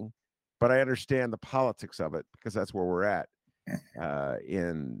frustrating, but I understand the politics of it because that's where we're at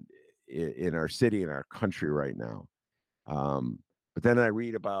in our city, in our country right now. But then I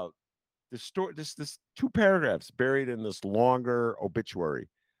read about this story, this 2 paragraphs buried in this longer obituary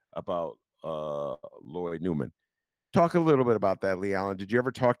about Lloyd Newman. Talk a little bit about that, LeAlan. Did you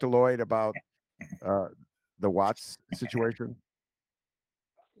ever talk to Lloyd about the Watts situation?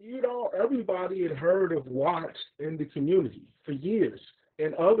 Everybody had heard of Watts in the community for years,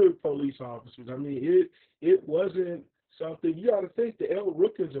 and other police officers. I mean, it wasn't something you got to think. The El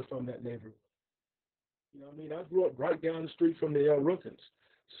Rookins are from that neighborhood. I grew up right down the street from the El Rookins.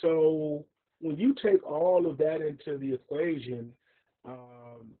 So when you take all of that into the equation, and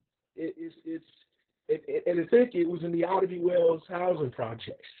I think it was in the Ida B. Wells housing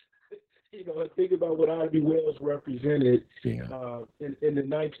projects. I think about what Ida B. Wells represented in the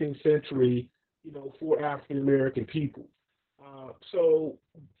 19th century, for African American people.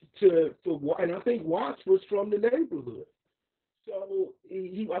 And I think Watts was from the neighborhood. So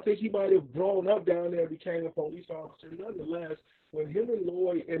I think he might have grown up down there and became a police officer. Nonetheless, when him and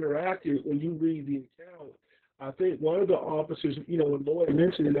Lloyd interacted, when you read the account, I think one of the officers, when Lloyd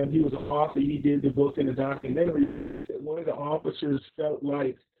mentioned that he was an author, he did the book and the documentary, that one of the officers felt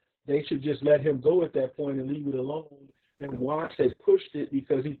like they should just let him go at that point and leave it alone. And Watts had pushed it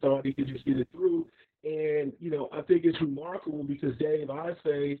because he thought he could just get it through. And, I think it's remarkable because Dave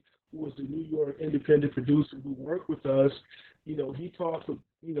Isay, who was the New York independent producer who worked with us, he talked with,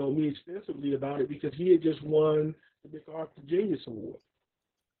 me extensively about it because he had just won the MacArthur Genius Award,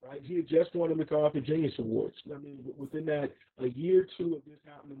 right? He had just won the MacArthur Genius Awards. I mean, within that, a year or 2 of this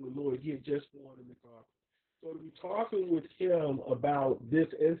happening with Lloyd, he had just won the MacArthur. So to be talking with him about this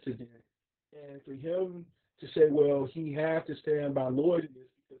incident and for him to say, well, he had to stand by Lloyd in this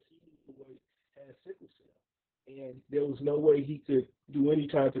because he knew Lloyd had sickle cell. And there was no way he could do any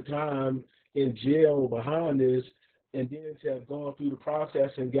type of time in jail behind this, and then to have gone through the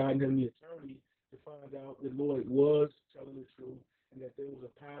process and gotten him the attorney to find out that Lloyd was telling the truth and that there was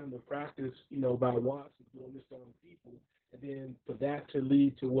a pattern of practice, by Watts doing this to other people. And then for that to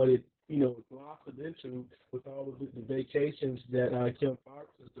lead to what it, blossomed into with all of the vacations that Kim Fox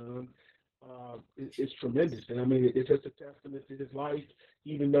has done, it's tremendous. And I mean, it's just a testament to his life.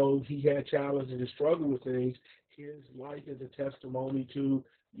 Even though he had challenges and struggled with things, his life is a testimony to,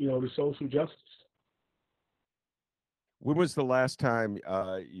 the social justice. When was the last time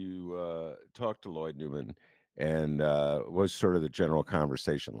you talked to Lloyd Newman, and what was sort of the general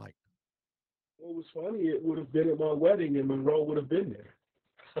conversation like? What was funny, it would have been at my wedding, and Monroe would have been there.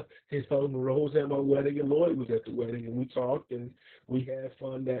 Monroe was at my wedding, and Lloyd was at the wedding, and we talked, and we had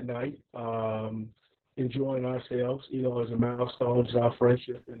fun that night, enjoying ourselves, as a milestone to our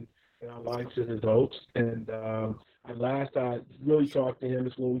friendship and our lives as adults. And last I really talked to him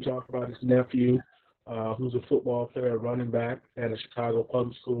is when we talked about his nephew, who's a football player, running back at a Chicago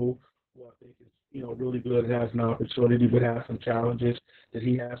public school, who I think is, really good and has an opportunity, but has some challenges that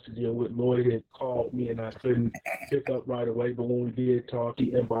he has to deal with. Lloyd had called me, and I couldn't pick up right away, but when we did talk,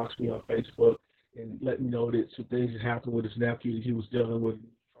 he inboxed me on Facebook and let me know that some things had happened with his nephew that he was dealing with,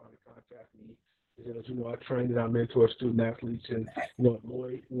 trying to contact me. He said, I trained and I mentor student athletes, and,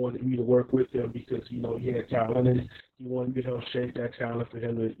 Lloyd wanted me to work with him because, he had talent, and he wanted me to help shape that talent for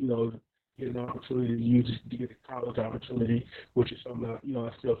him to, get an opportunity to use it to get a college opportunity, which is something I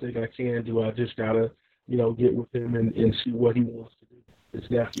still think I can do. I just gotta, get with him and see what he wants to do. His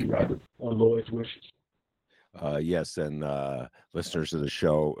nephew, rather, on Lloyd's wishes. Yes, and listeners of the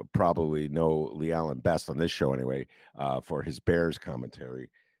show probably know LeAlan best on this show anyway, for his Bears commentary.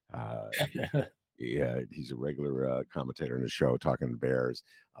 Yeah, he's a regular commentator in the show, talking Bears.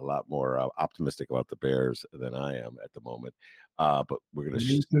 A lot more optimistic about the Bears than I am at the moment. But we're gonna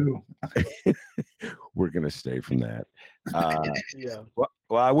we're gonna stay from that. Yeah.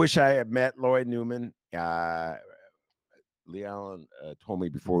 Well, I wish I had met Lloyd Newman. LeAlan told me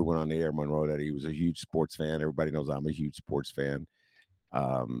before we went on the air, Monroe, that he was a huge sports fan. Everybody knows I'm a huge sports fan.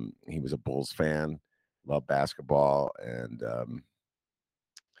 He was a Bulls fan, loved basketball, and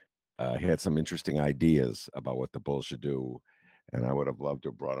he had some interesting ideas about what the Bulls should do, and I would have loved to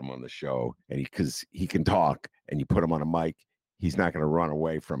have brought him on the show. And because he can talk, and you put him on a mic, he's not going to run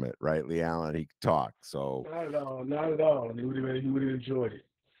away from it, right, LeAlan? He can talk, so not at all, not at all. He would have enjoyed it.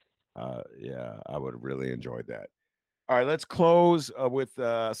 Yeah, I would have really enjoyed that. All right, let's close with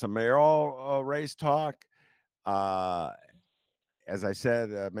some mayoral race talk. As I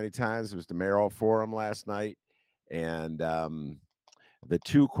said many times, it was the mayoral forum last night, and the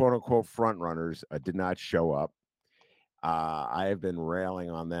two quote-unquote front runners did not show up. I have been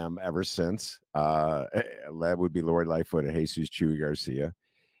railing on them ever since. That would be Lori Lightfoot and Jesus Chuy Garcia.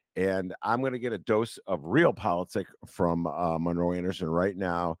 And I'm going to get a dose of real politics from Monroe Anderson right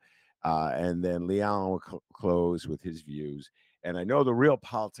now. And then LeAlan will close with his views. And I know the real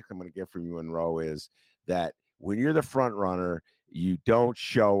politics I'm going to get from you, Monroe, is that when you're the front runner, you don't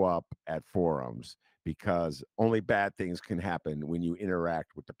show up at forums, because only bad things can happen when you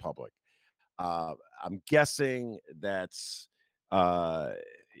interact with the public. I'm guessing that's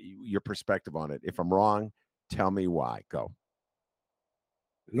your perspective on it. If I'm wrong, tell me why. Go.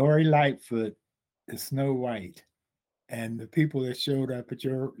 Lori Lightfoot is Snow White, and the people that showed up at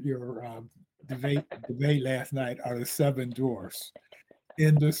your debate last night are the Seven Dwarfs.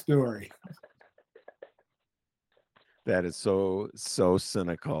 End of story. That is so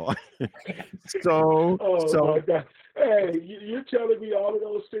cynical. My God. Hey, you're telling me all of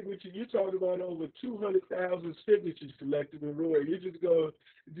those signatures? You're talking about over 200,000 signatures collected in Roy. You're just going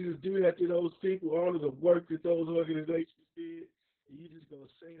to do that to those people, all of the work that those organizations did. You just going to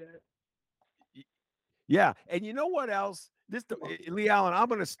say that? Yeah, and you know what else? LeAlan, I'm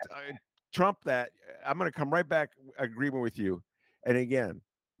going to trump that. I'm going to come right back agreement with you. And again,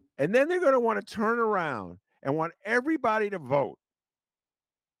 and then they're going to want to turn around and want everybody to vote.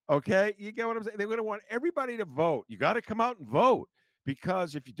 Okay, you get what I'm saying? They're going to want everybody to vote. You got to come out and vote,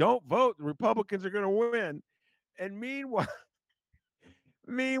 because if you don't vote, the Republicans are going to win. And meanwhile,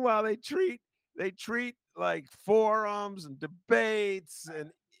 they treat like forums and debates and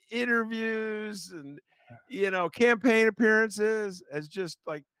interviews and campaign appearances as just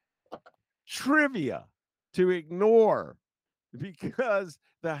like trivia to ignore, because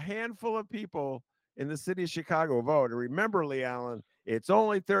the handful of people in the city of Chicago vote. And remember, LeAlan, it's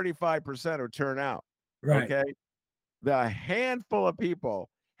only 35% of turnout. Right. Okay. The handful of people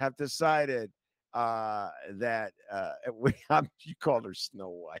have decided that you called her Snow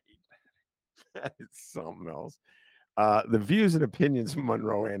White. That is something else. The views and opinions of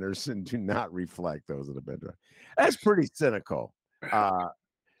Monroe Anderson do not reflect those of the bedroom. That's pretty cynical.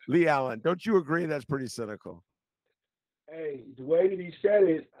 LeAlan, don't you agree that's pretty cynical? Hey, the way that he said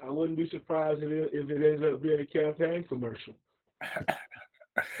it, I wouldn't be surprised if it ends up being a campaign commercial.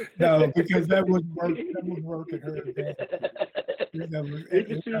 No, because that wouldn't work. That wouldn't work at her advantage. You know,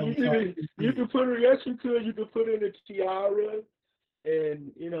 you can put her, yes, you could. You could put her in a tiara,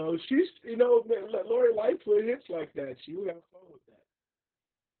 and she's, Lori Lightfoot hits like that. She would have fun with that.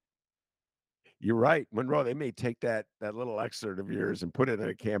 You're right, Monroe. They may take that little excerpt of yours and put it in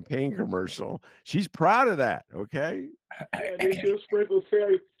a campaign commercial. She's proud of that. Okay. Yeah, then she'll sprinkle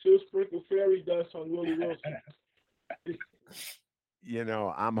fairy dust on Willie Wilson.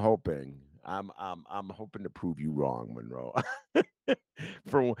 I'm hoping. I'm hoping to prove you wrong, Monroe. What?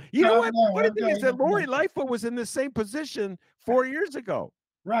 Funny thing is that Lori Lightfoot was in the same position 4 years ago.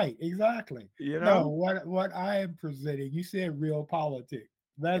 Right, exactly. No, what I am presenting, you said real politics.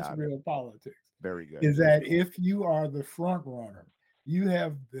 That's real politics. Very good. Is that if you are the front runner, you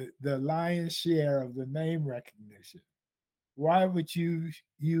have the lion's share of the name recognition. Why would you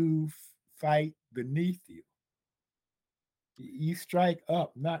fight beneath you? You strike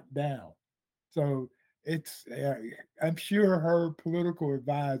up, not down. So it's, I'm sure her political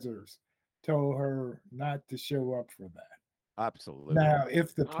advisors told her not to show up for that. Absolutely. Now,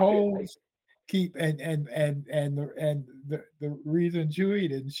 if the polls keep and the reason Chewy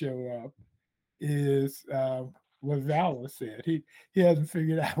didn't show up is what Valor said. He hasn't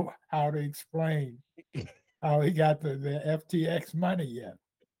figured out how to explain how he got the FTX money yet.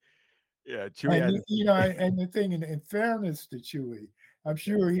 Yeah, Chewy. And the thing, in fairness to Chewy, I'm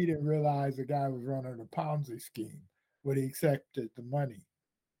sure he didn't realize the guy was running a Ponzi scheme when he accepted the money.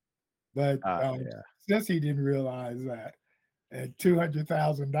 But since he didn't realize that, at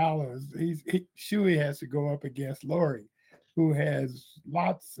 $200,000, Chewy has to go up against Lori, who has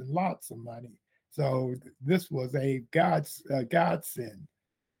lots and lots of money. So this was a godsend,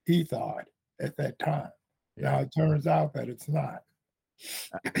 he thought at that time. Now it turns out that it's not.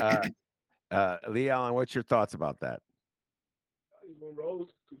 LeAlan, what's your thoughts about that? Monroe's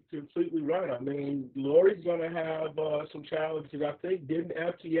completely right. I mean, Lori's going to have some challenges. I think, didn't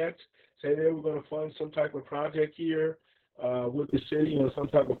FTX say they were going to fund some type of project here with the city or some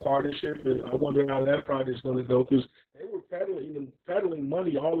type of partnership? And I wonder how that project is going to go, because they were peddling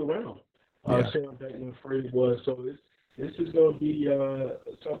money all around. Sam Bankman-Fried was. So this is going to be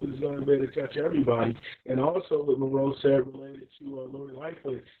something that's going to be able to touch everybody. And also, what Monroe said related to Lori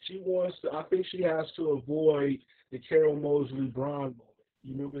Lightfoot, I think she has to avoid the Carol Moseley Braun moment.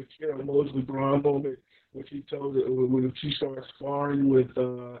 You remember the Carol Moseley Braun moment when she when she started sparring with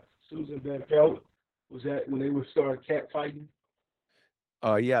Susan Van Pelt? Was that when they would start catfighting?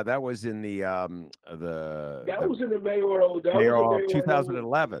 Yeah, that was in the was in the mayoral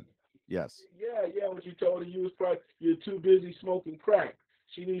 2011. Yes. Yeah. When she told her you're too busy smoking crack.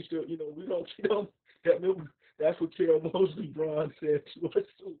 She needs to, that's what Carol Moseley Braun said to us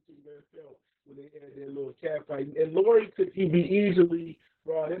when they had their little cat fight. And Lori could be easily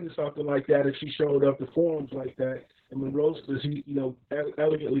brought into something like that if she showed up to forums like that. And Monroe, as he,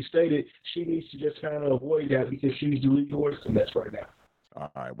 elegantly stated, she needs to just kind of avoid that because she's the lead horse in this right now. All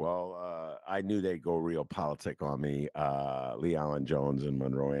right. Well, I knew they'd go real politic on me, LeAlan Jones and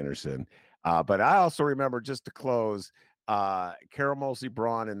Monroe Anderson. But I also remember, just to close, Carol Moseley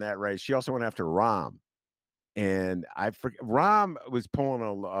Braun in that race. She also went after Rahm. And I forget, Rahm was pulling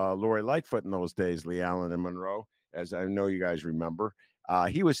a Lori Lightfoot in those days, LeAlan and Monroe, as I know you guys remember.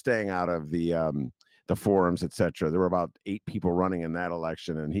 He was staying out of the forums, etc. There were about 8 people running in that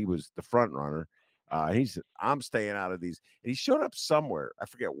election, and he was the front runner. He said, I'm staying out of these. And he showed up somewhere. I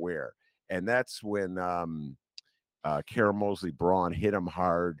forget where. And that's when Carol Moseley Braun hit him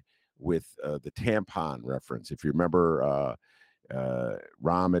hard with the tampon reference. If you remember,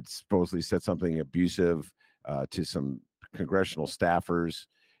 Rahm had supposedly said something abusive to some congressional staffers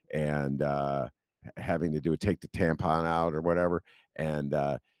and having to take the tampon out or whatever. And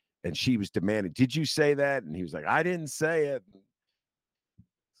she was demanding, did you say that? And he was like, I didn't say it.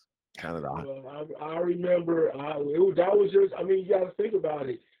 Kind of I remember that was just, you got to think about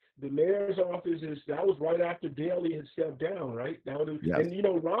it. The mayor's office that was right after Daley had stepped down, right? Yes. And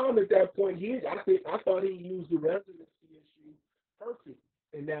Rahm at that point, I thought he used the residency issue perfect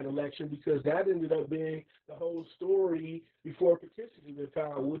in that election, because that ended up being the whole story before petitions had been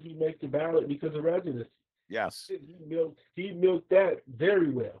filed. Would he make the ballot because of residency? Yes. He milked that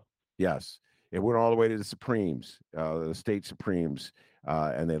very well. Yes. It went all the way to the Supremes, the state Supremes,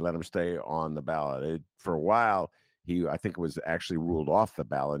 and they let him stay on the ballot. For a while, I think it was actually ruled off the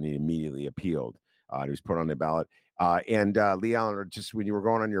ballot, and he immediately appealed. He was put on the ballot. And LeAlan, just when you were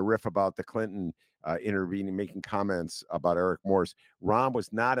going on your riff about the Clinton intervening, making comments about Eric Morse, Rahm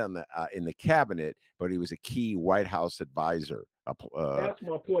was not in the cabinet, but he was a key White House advisor. That's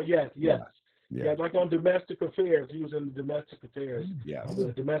my point. Yes. Yeah, like on domestic affairs. He was in the domestic affairs. Yes.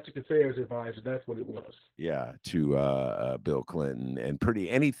 The domestic affairs advisor. That's what it was. Yeah, to Bill Clinton, and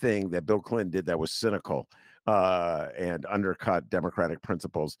anything that Bill Clinton did that was cynical and undercut Democratic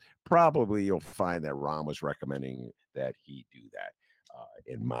principles. Probably you'll find that Rahm was recommending that he do that.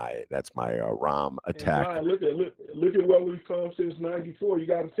 That's my Rahm attack. Brian, look at where we've come since '94. You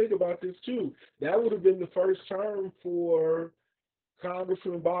got to think about this too. That would have been the first term for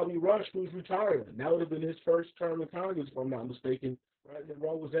Congressman Bobby Rush, who's retiring. That would have been his first term in Congress, if I'm not mistaken. Right?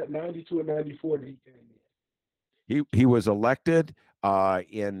 Monroe was that '92 or '94 that he came in. He was elected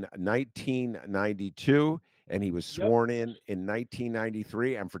in 1992, and he was sworn in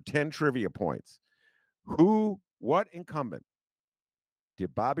 1993. And for 10 trivia points, what incumbent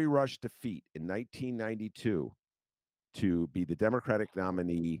did Bobby Rush defeat in 1992 to be the Democratic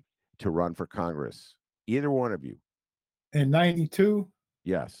nominee to run for Congress? Either one of you. In 92?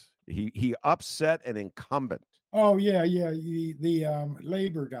 Yes. He upset an incumbent. Oh, yeah. The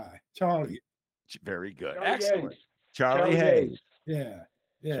labor guy, Charlie. Very good. Charlie Excellent. Hayes. Charlie Hayes. Yeah.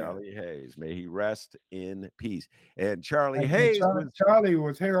 Charlie Hayes. May he rest in peace. And Hayes Charlie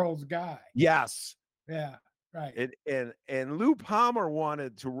was Harold's guy. Yes. Yeah. Right. And Lou Palmer ran,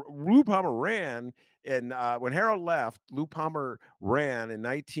 and when Harold left, Lou Palmer ran in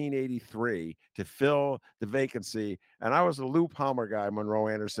 1983 to fill the vacancy. And I was a Lou Palmer guy, Monroe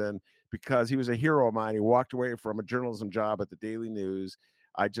Anderson, because he was a hero of mine. He walked away from a journalism job at the Daily News.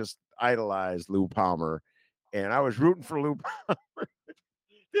 I just idolized Lou Palmer, and I was rooting for Lou Palmer.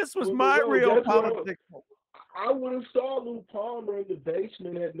 This was my real politics. I would have saw Lou Palmer in the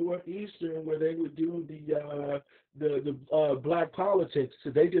basement at Northeastern where they would do the black politics. So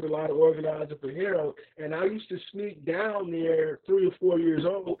they did a lot of organizing for Harold, and I used to sneak down there 3 or 4 years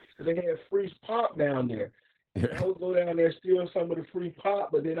old because they had free pop down there. And I would go down there, steal some of the free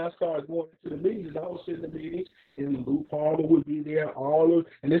pop, but then I started going to the meetings. I was sitting in the meetings, and Lou Palmer would be there,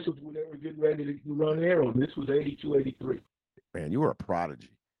 and this was when they were getting ready to run Harold. This was 82, 83. Man, you were a prodigy.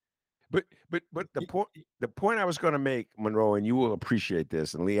 But the point I was going to make, Monroe, and you will appreciate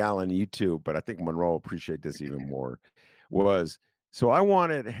this, and LeAlan, you too, but I think Monroe will appreciate this even more, was so I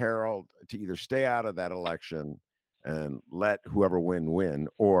wanted Harold to either stay out of that election and let whoever win,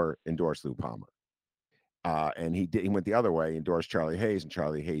 or endorse Lou Palmer. And he did. He went the other way, endorsed Charlie Hayes, and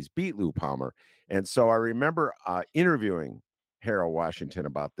Charlie Hayes beat Lou Palmer. And so I remember interviewing Harold Washington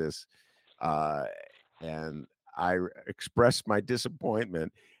about this, and I expressed my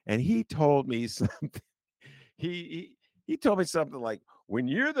disappointment, and he told me something. He told me something like, "When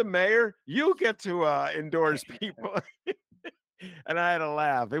you're the mayor, you get to endorse people," and I had to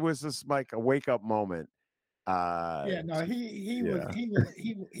laugh. It was just like a wake up moment.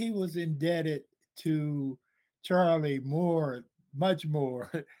 He was indebted to Charlie much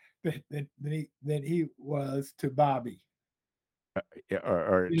more than he was to Bobby.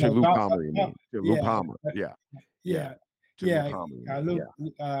 Or to Lou Palmer, you mean? To Lou Palmer, yeah.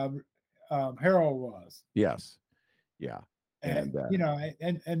 Harold was. Yes, yeah, and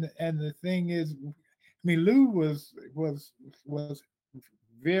the thing is, I mean, Lou was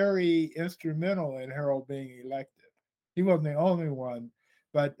very instrumental in Harold being elected. He wasn't the only one,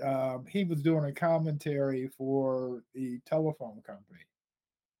 but he was doing a commentary for the telephone company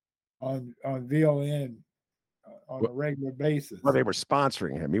on VON on a regular basis. Well, they were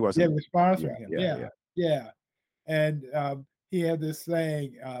sponsoring him. He wasn't. They were sponsoring him. Yeah. And he had this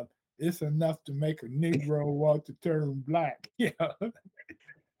saying, "It's enough to make a Negro want to turn black." Yeah,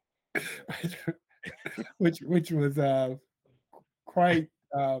 which was quite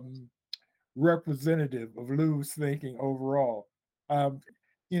representative of Lou's thinking overall.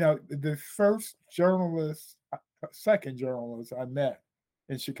 The second journalist I met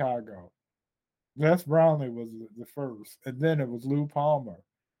in Chicago, Les Brownlee was the first, and then it was Lou Palmer.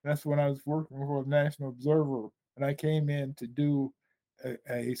 That's when I was working for the National Observer, and I came in to do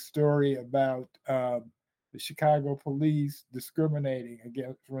a story about the Chicago police discriminating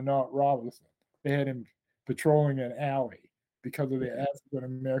against Renard Robinson. They had him patrolling an alley because of the African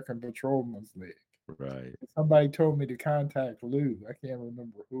American Patrolmen's League. Right. Somebody told me to contact Lou. I can't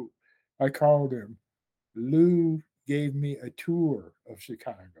remember who. I called him. Lou gave me a tour of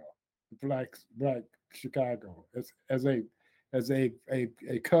Chicago, black Chicago, as a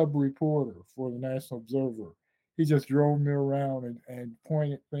cub reporter for the National Observer. He just drove me around and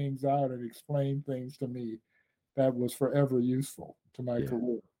pointed things out and explained things to me that was forever useful to my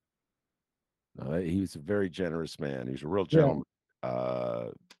career. He was a very generous man. He was a real gentleman.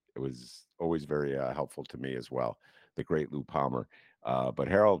 It was always very helpful to me as well, the great Lou Palmer. But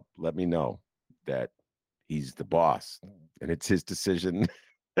Harold let me know that he's the boss and it's his decision.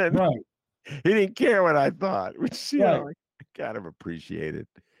 Right. He didn't care what I thought, which Right. I kind of appreciated.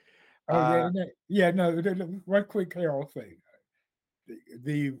 Oh yeah, no. One quick Harold thing: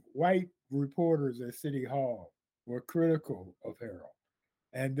 the white reporters at City Hall were critical of Harold,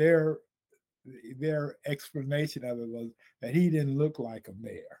 and their explanation of it was that he didn't look like a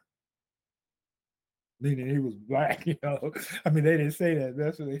mayor, meaning he was black. I mean, they didn't say that.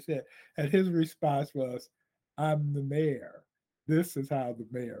 That's what they said, and his response was, "I'm the mayor. This is how the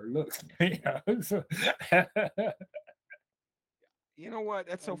mayor looks." So, You know what?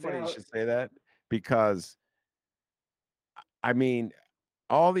 That's so And funny you now, should say that because I mean,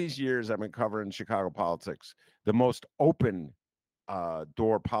 all these years I've been covering Chicago politics, the most open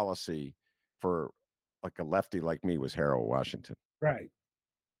door policy for like a lefty like me was Harold Washington. right.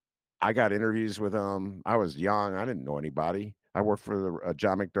 I got interviews with him. I was young. I didn't know anybody. I worked for the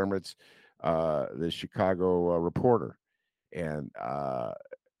John McDermott's, the Chicago Reporter, and I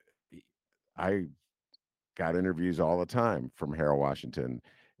got interviews all the time from Harold Washington.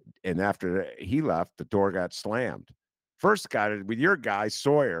 And after he left, the door got slammed. First got it with your guy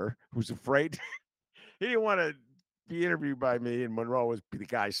Sawyer, who's afraid he didn't want to be interviewed by me, and Monroe was the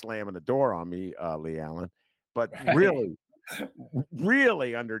guy slamming the door on me, LeAlan. But Right.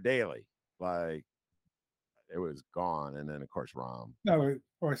 really under Daly, like it was gone. And then of course Rom. No,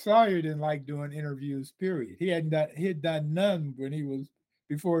 or Sawyer didn't like doing interviews. Period. He had done none when he was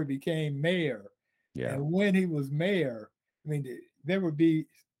before he became mayor, Yeah, and when he was mayor, I mean, there would be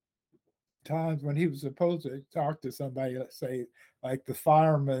times when he was supposed to talk to somebody, let's say, like the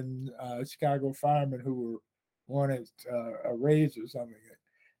firemen, Chicago firemen who were wanted a raise or something,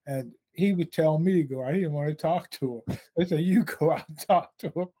 and he would tell me to go out. He didn't want to talk to him. They said, "You go out and talk to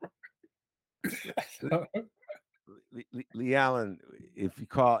him." So, LeAlan,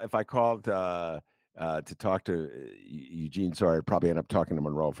 if I called to talk to Eugene Sawyer, I'd probably end up talking to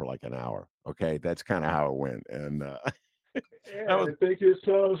Monroe for like an hour. Okay, that's kind of how it went, and that yeah, was I think his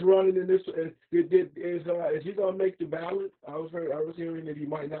son's running in this. Is he gonna make the ballot? I was hearing that he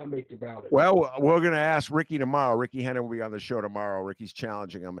might not make the ballot. well. We're gonna ask Ricky tomorrow. Ricky Hennon will be on the show tomorrow. Ricky's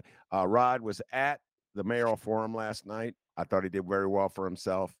challenging him. Rod was at the mayoral forum last night. I thought he did very well for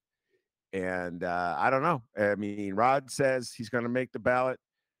himself, and I don't know. I mean, Rod says he's going to make the ballot,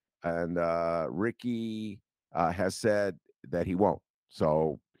 and Ricky has said that he won't.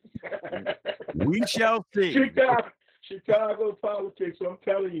 So we shall see. Chicago politics. I'm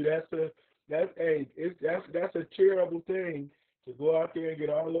telling you, that's a terrible thing to go out there and get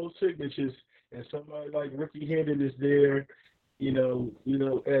all those signatures, and somebody like Ricky Hendon is there,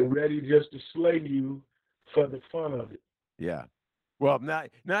 and ready just to slay you for the fun of it. Yeah. Well,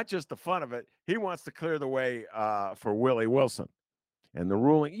 not just the fun of it. He wants to clear the way for Willie Wilson. And the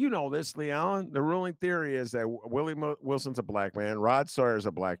ruling, you know this, LeAlan, the ruling theory is that Wilson's a black man, Rod Sawyer's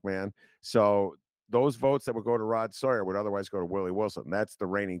a black man. So those votes that would go to Rod Sawyer would otherwise go to Willie Wilson. That's the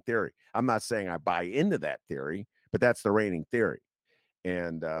reigning theory. I'm not saying I buy into that theory, but that's the reigning theory.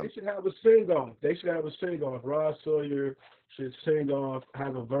 And they should have a sing-off. They should have a sing-off. Rod Sawyer should sing off,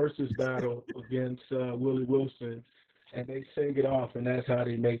 have a versus battle against Willie Wilson, and they sing it off, and that's how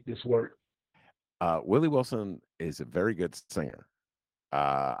they make this work. Willie Wilson is a very good singer.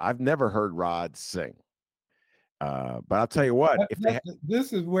 I've never heard Rod sing. But I'll tell you what,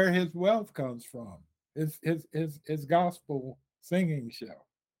 this is where his wealth comes from. It's his gospel singing show.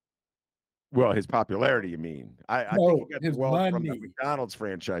 Well, his popularity, you mean? I No, think he got his the wealth from the money. McDonald's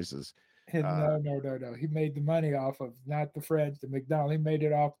franchises. No. He made the money off of not the McDonald's. He made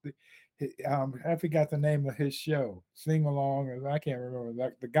it off I forgot the name of his show. Sing Along, or I can't remember.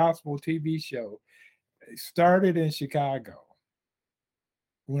 Like the gospel TV show. It started in Chicago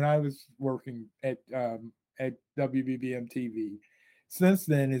when I was working at WBBM TV. Since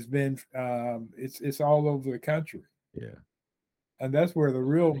then, it's been it's all over the country. Yeah, and that's where the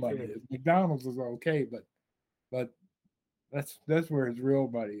real money is. McDonald's is okay, but that's where his real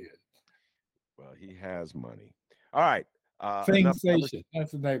money is. Well, he has money. All right. Sensation.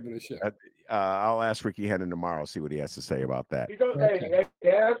 That's the name of the show. I'll ask Ricky Hennon tomorrow, see what he has to say about that. Hey,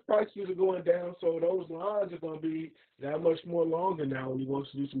 gas prices are going down, so those lines are going to be that much more longer now when he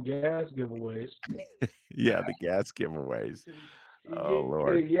wants to do some gas giveaways. Yeah, the gas giveaways. Oh,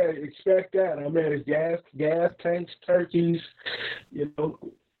 Lord. Yeah, expect that. I mean, it's gas tanks, turkeys,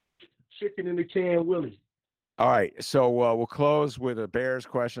 chicken in the can, Willie. All right, so we'll close with a Bears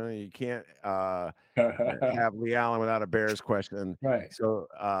question. You can't have LeAlan without a Bears question. Right. So,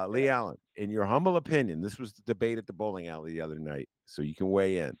 LeAlan, in your humble opinion, this was the debate at the bowling alley the other night, so you can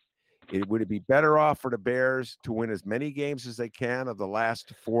weigh in. Would it be better off for the Bears to win as many games as they can of the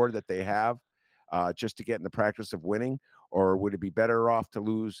last 4 that they have, just to get in the practice of winning? or would it be better off to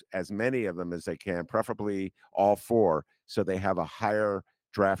lose as many of them as they can, preferably all four, so they have a higher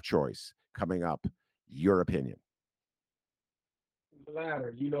draft choice coming up? Your opinion? The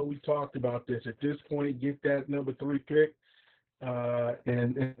latter. We've talked about this. At this point, get that number 3 pick,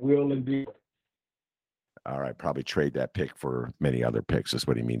 and will and deal. All right, probably trade that pick for many other picks. Is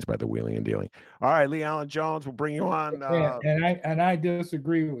what he means by the wheeling and dealing. All right, LeAlan Jones, we'll bring you on. And I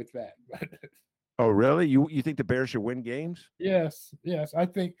disagree with that. Oh, really? You think the Bears should win games? Yes. I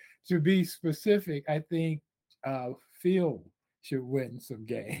think, to be specific, I think Phil should win some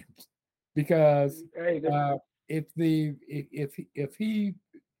games, because if he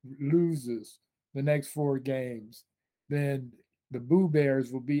loses the next 4 games, then the Boo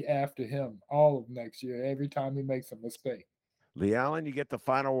Bears will be after him all of next year, every time he makes a mistake. LeAlan, you get the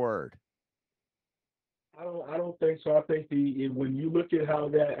final word. I don't think so. I think when you look at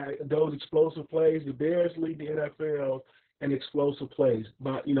how those explosive plays, the Bears lead the NFL in explosive plays,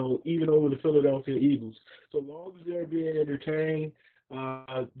 but even over the Philadelphia Eagles. So long as they're being entertained,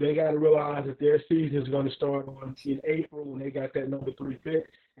 they got to realize that their season is going to start in April when they got that number 3 pick,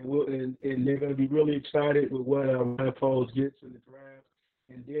 and they're going to be really excited with what Ryan Poles gets in the draft,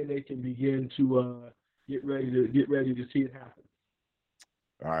 and then they can begin to get ready to see it happen.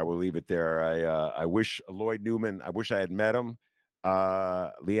 All right, we'll leave it there. I wish Lloyd Newman, I wish I had met him,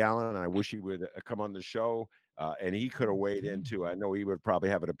 LeAlan, and I wish he would come on the show, and he could have weighed in too. I know he would probably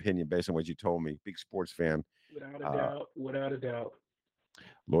have an opinion based on what you told me. Big sports fan. Without a doubt.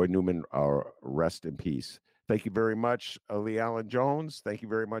 Lloyd Newman, rest in peace. Thank you very much, LeAlan Jones. Thank you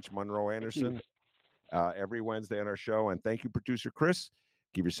very much, Monroe Anderson, every Wednesday on our show. And thank you, producer Chris.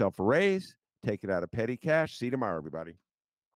 Give yourself a raise. Take it out of petty cash. See you tomorrow, everybody.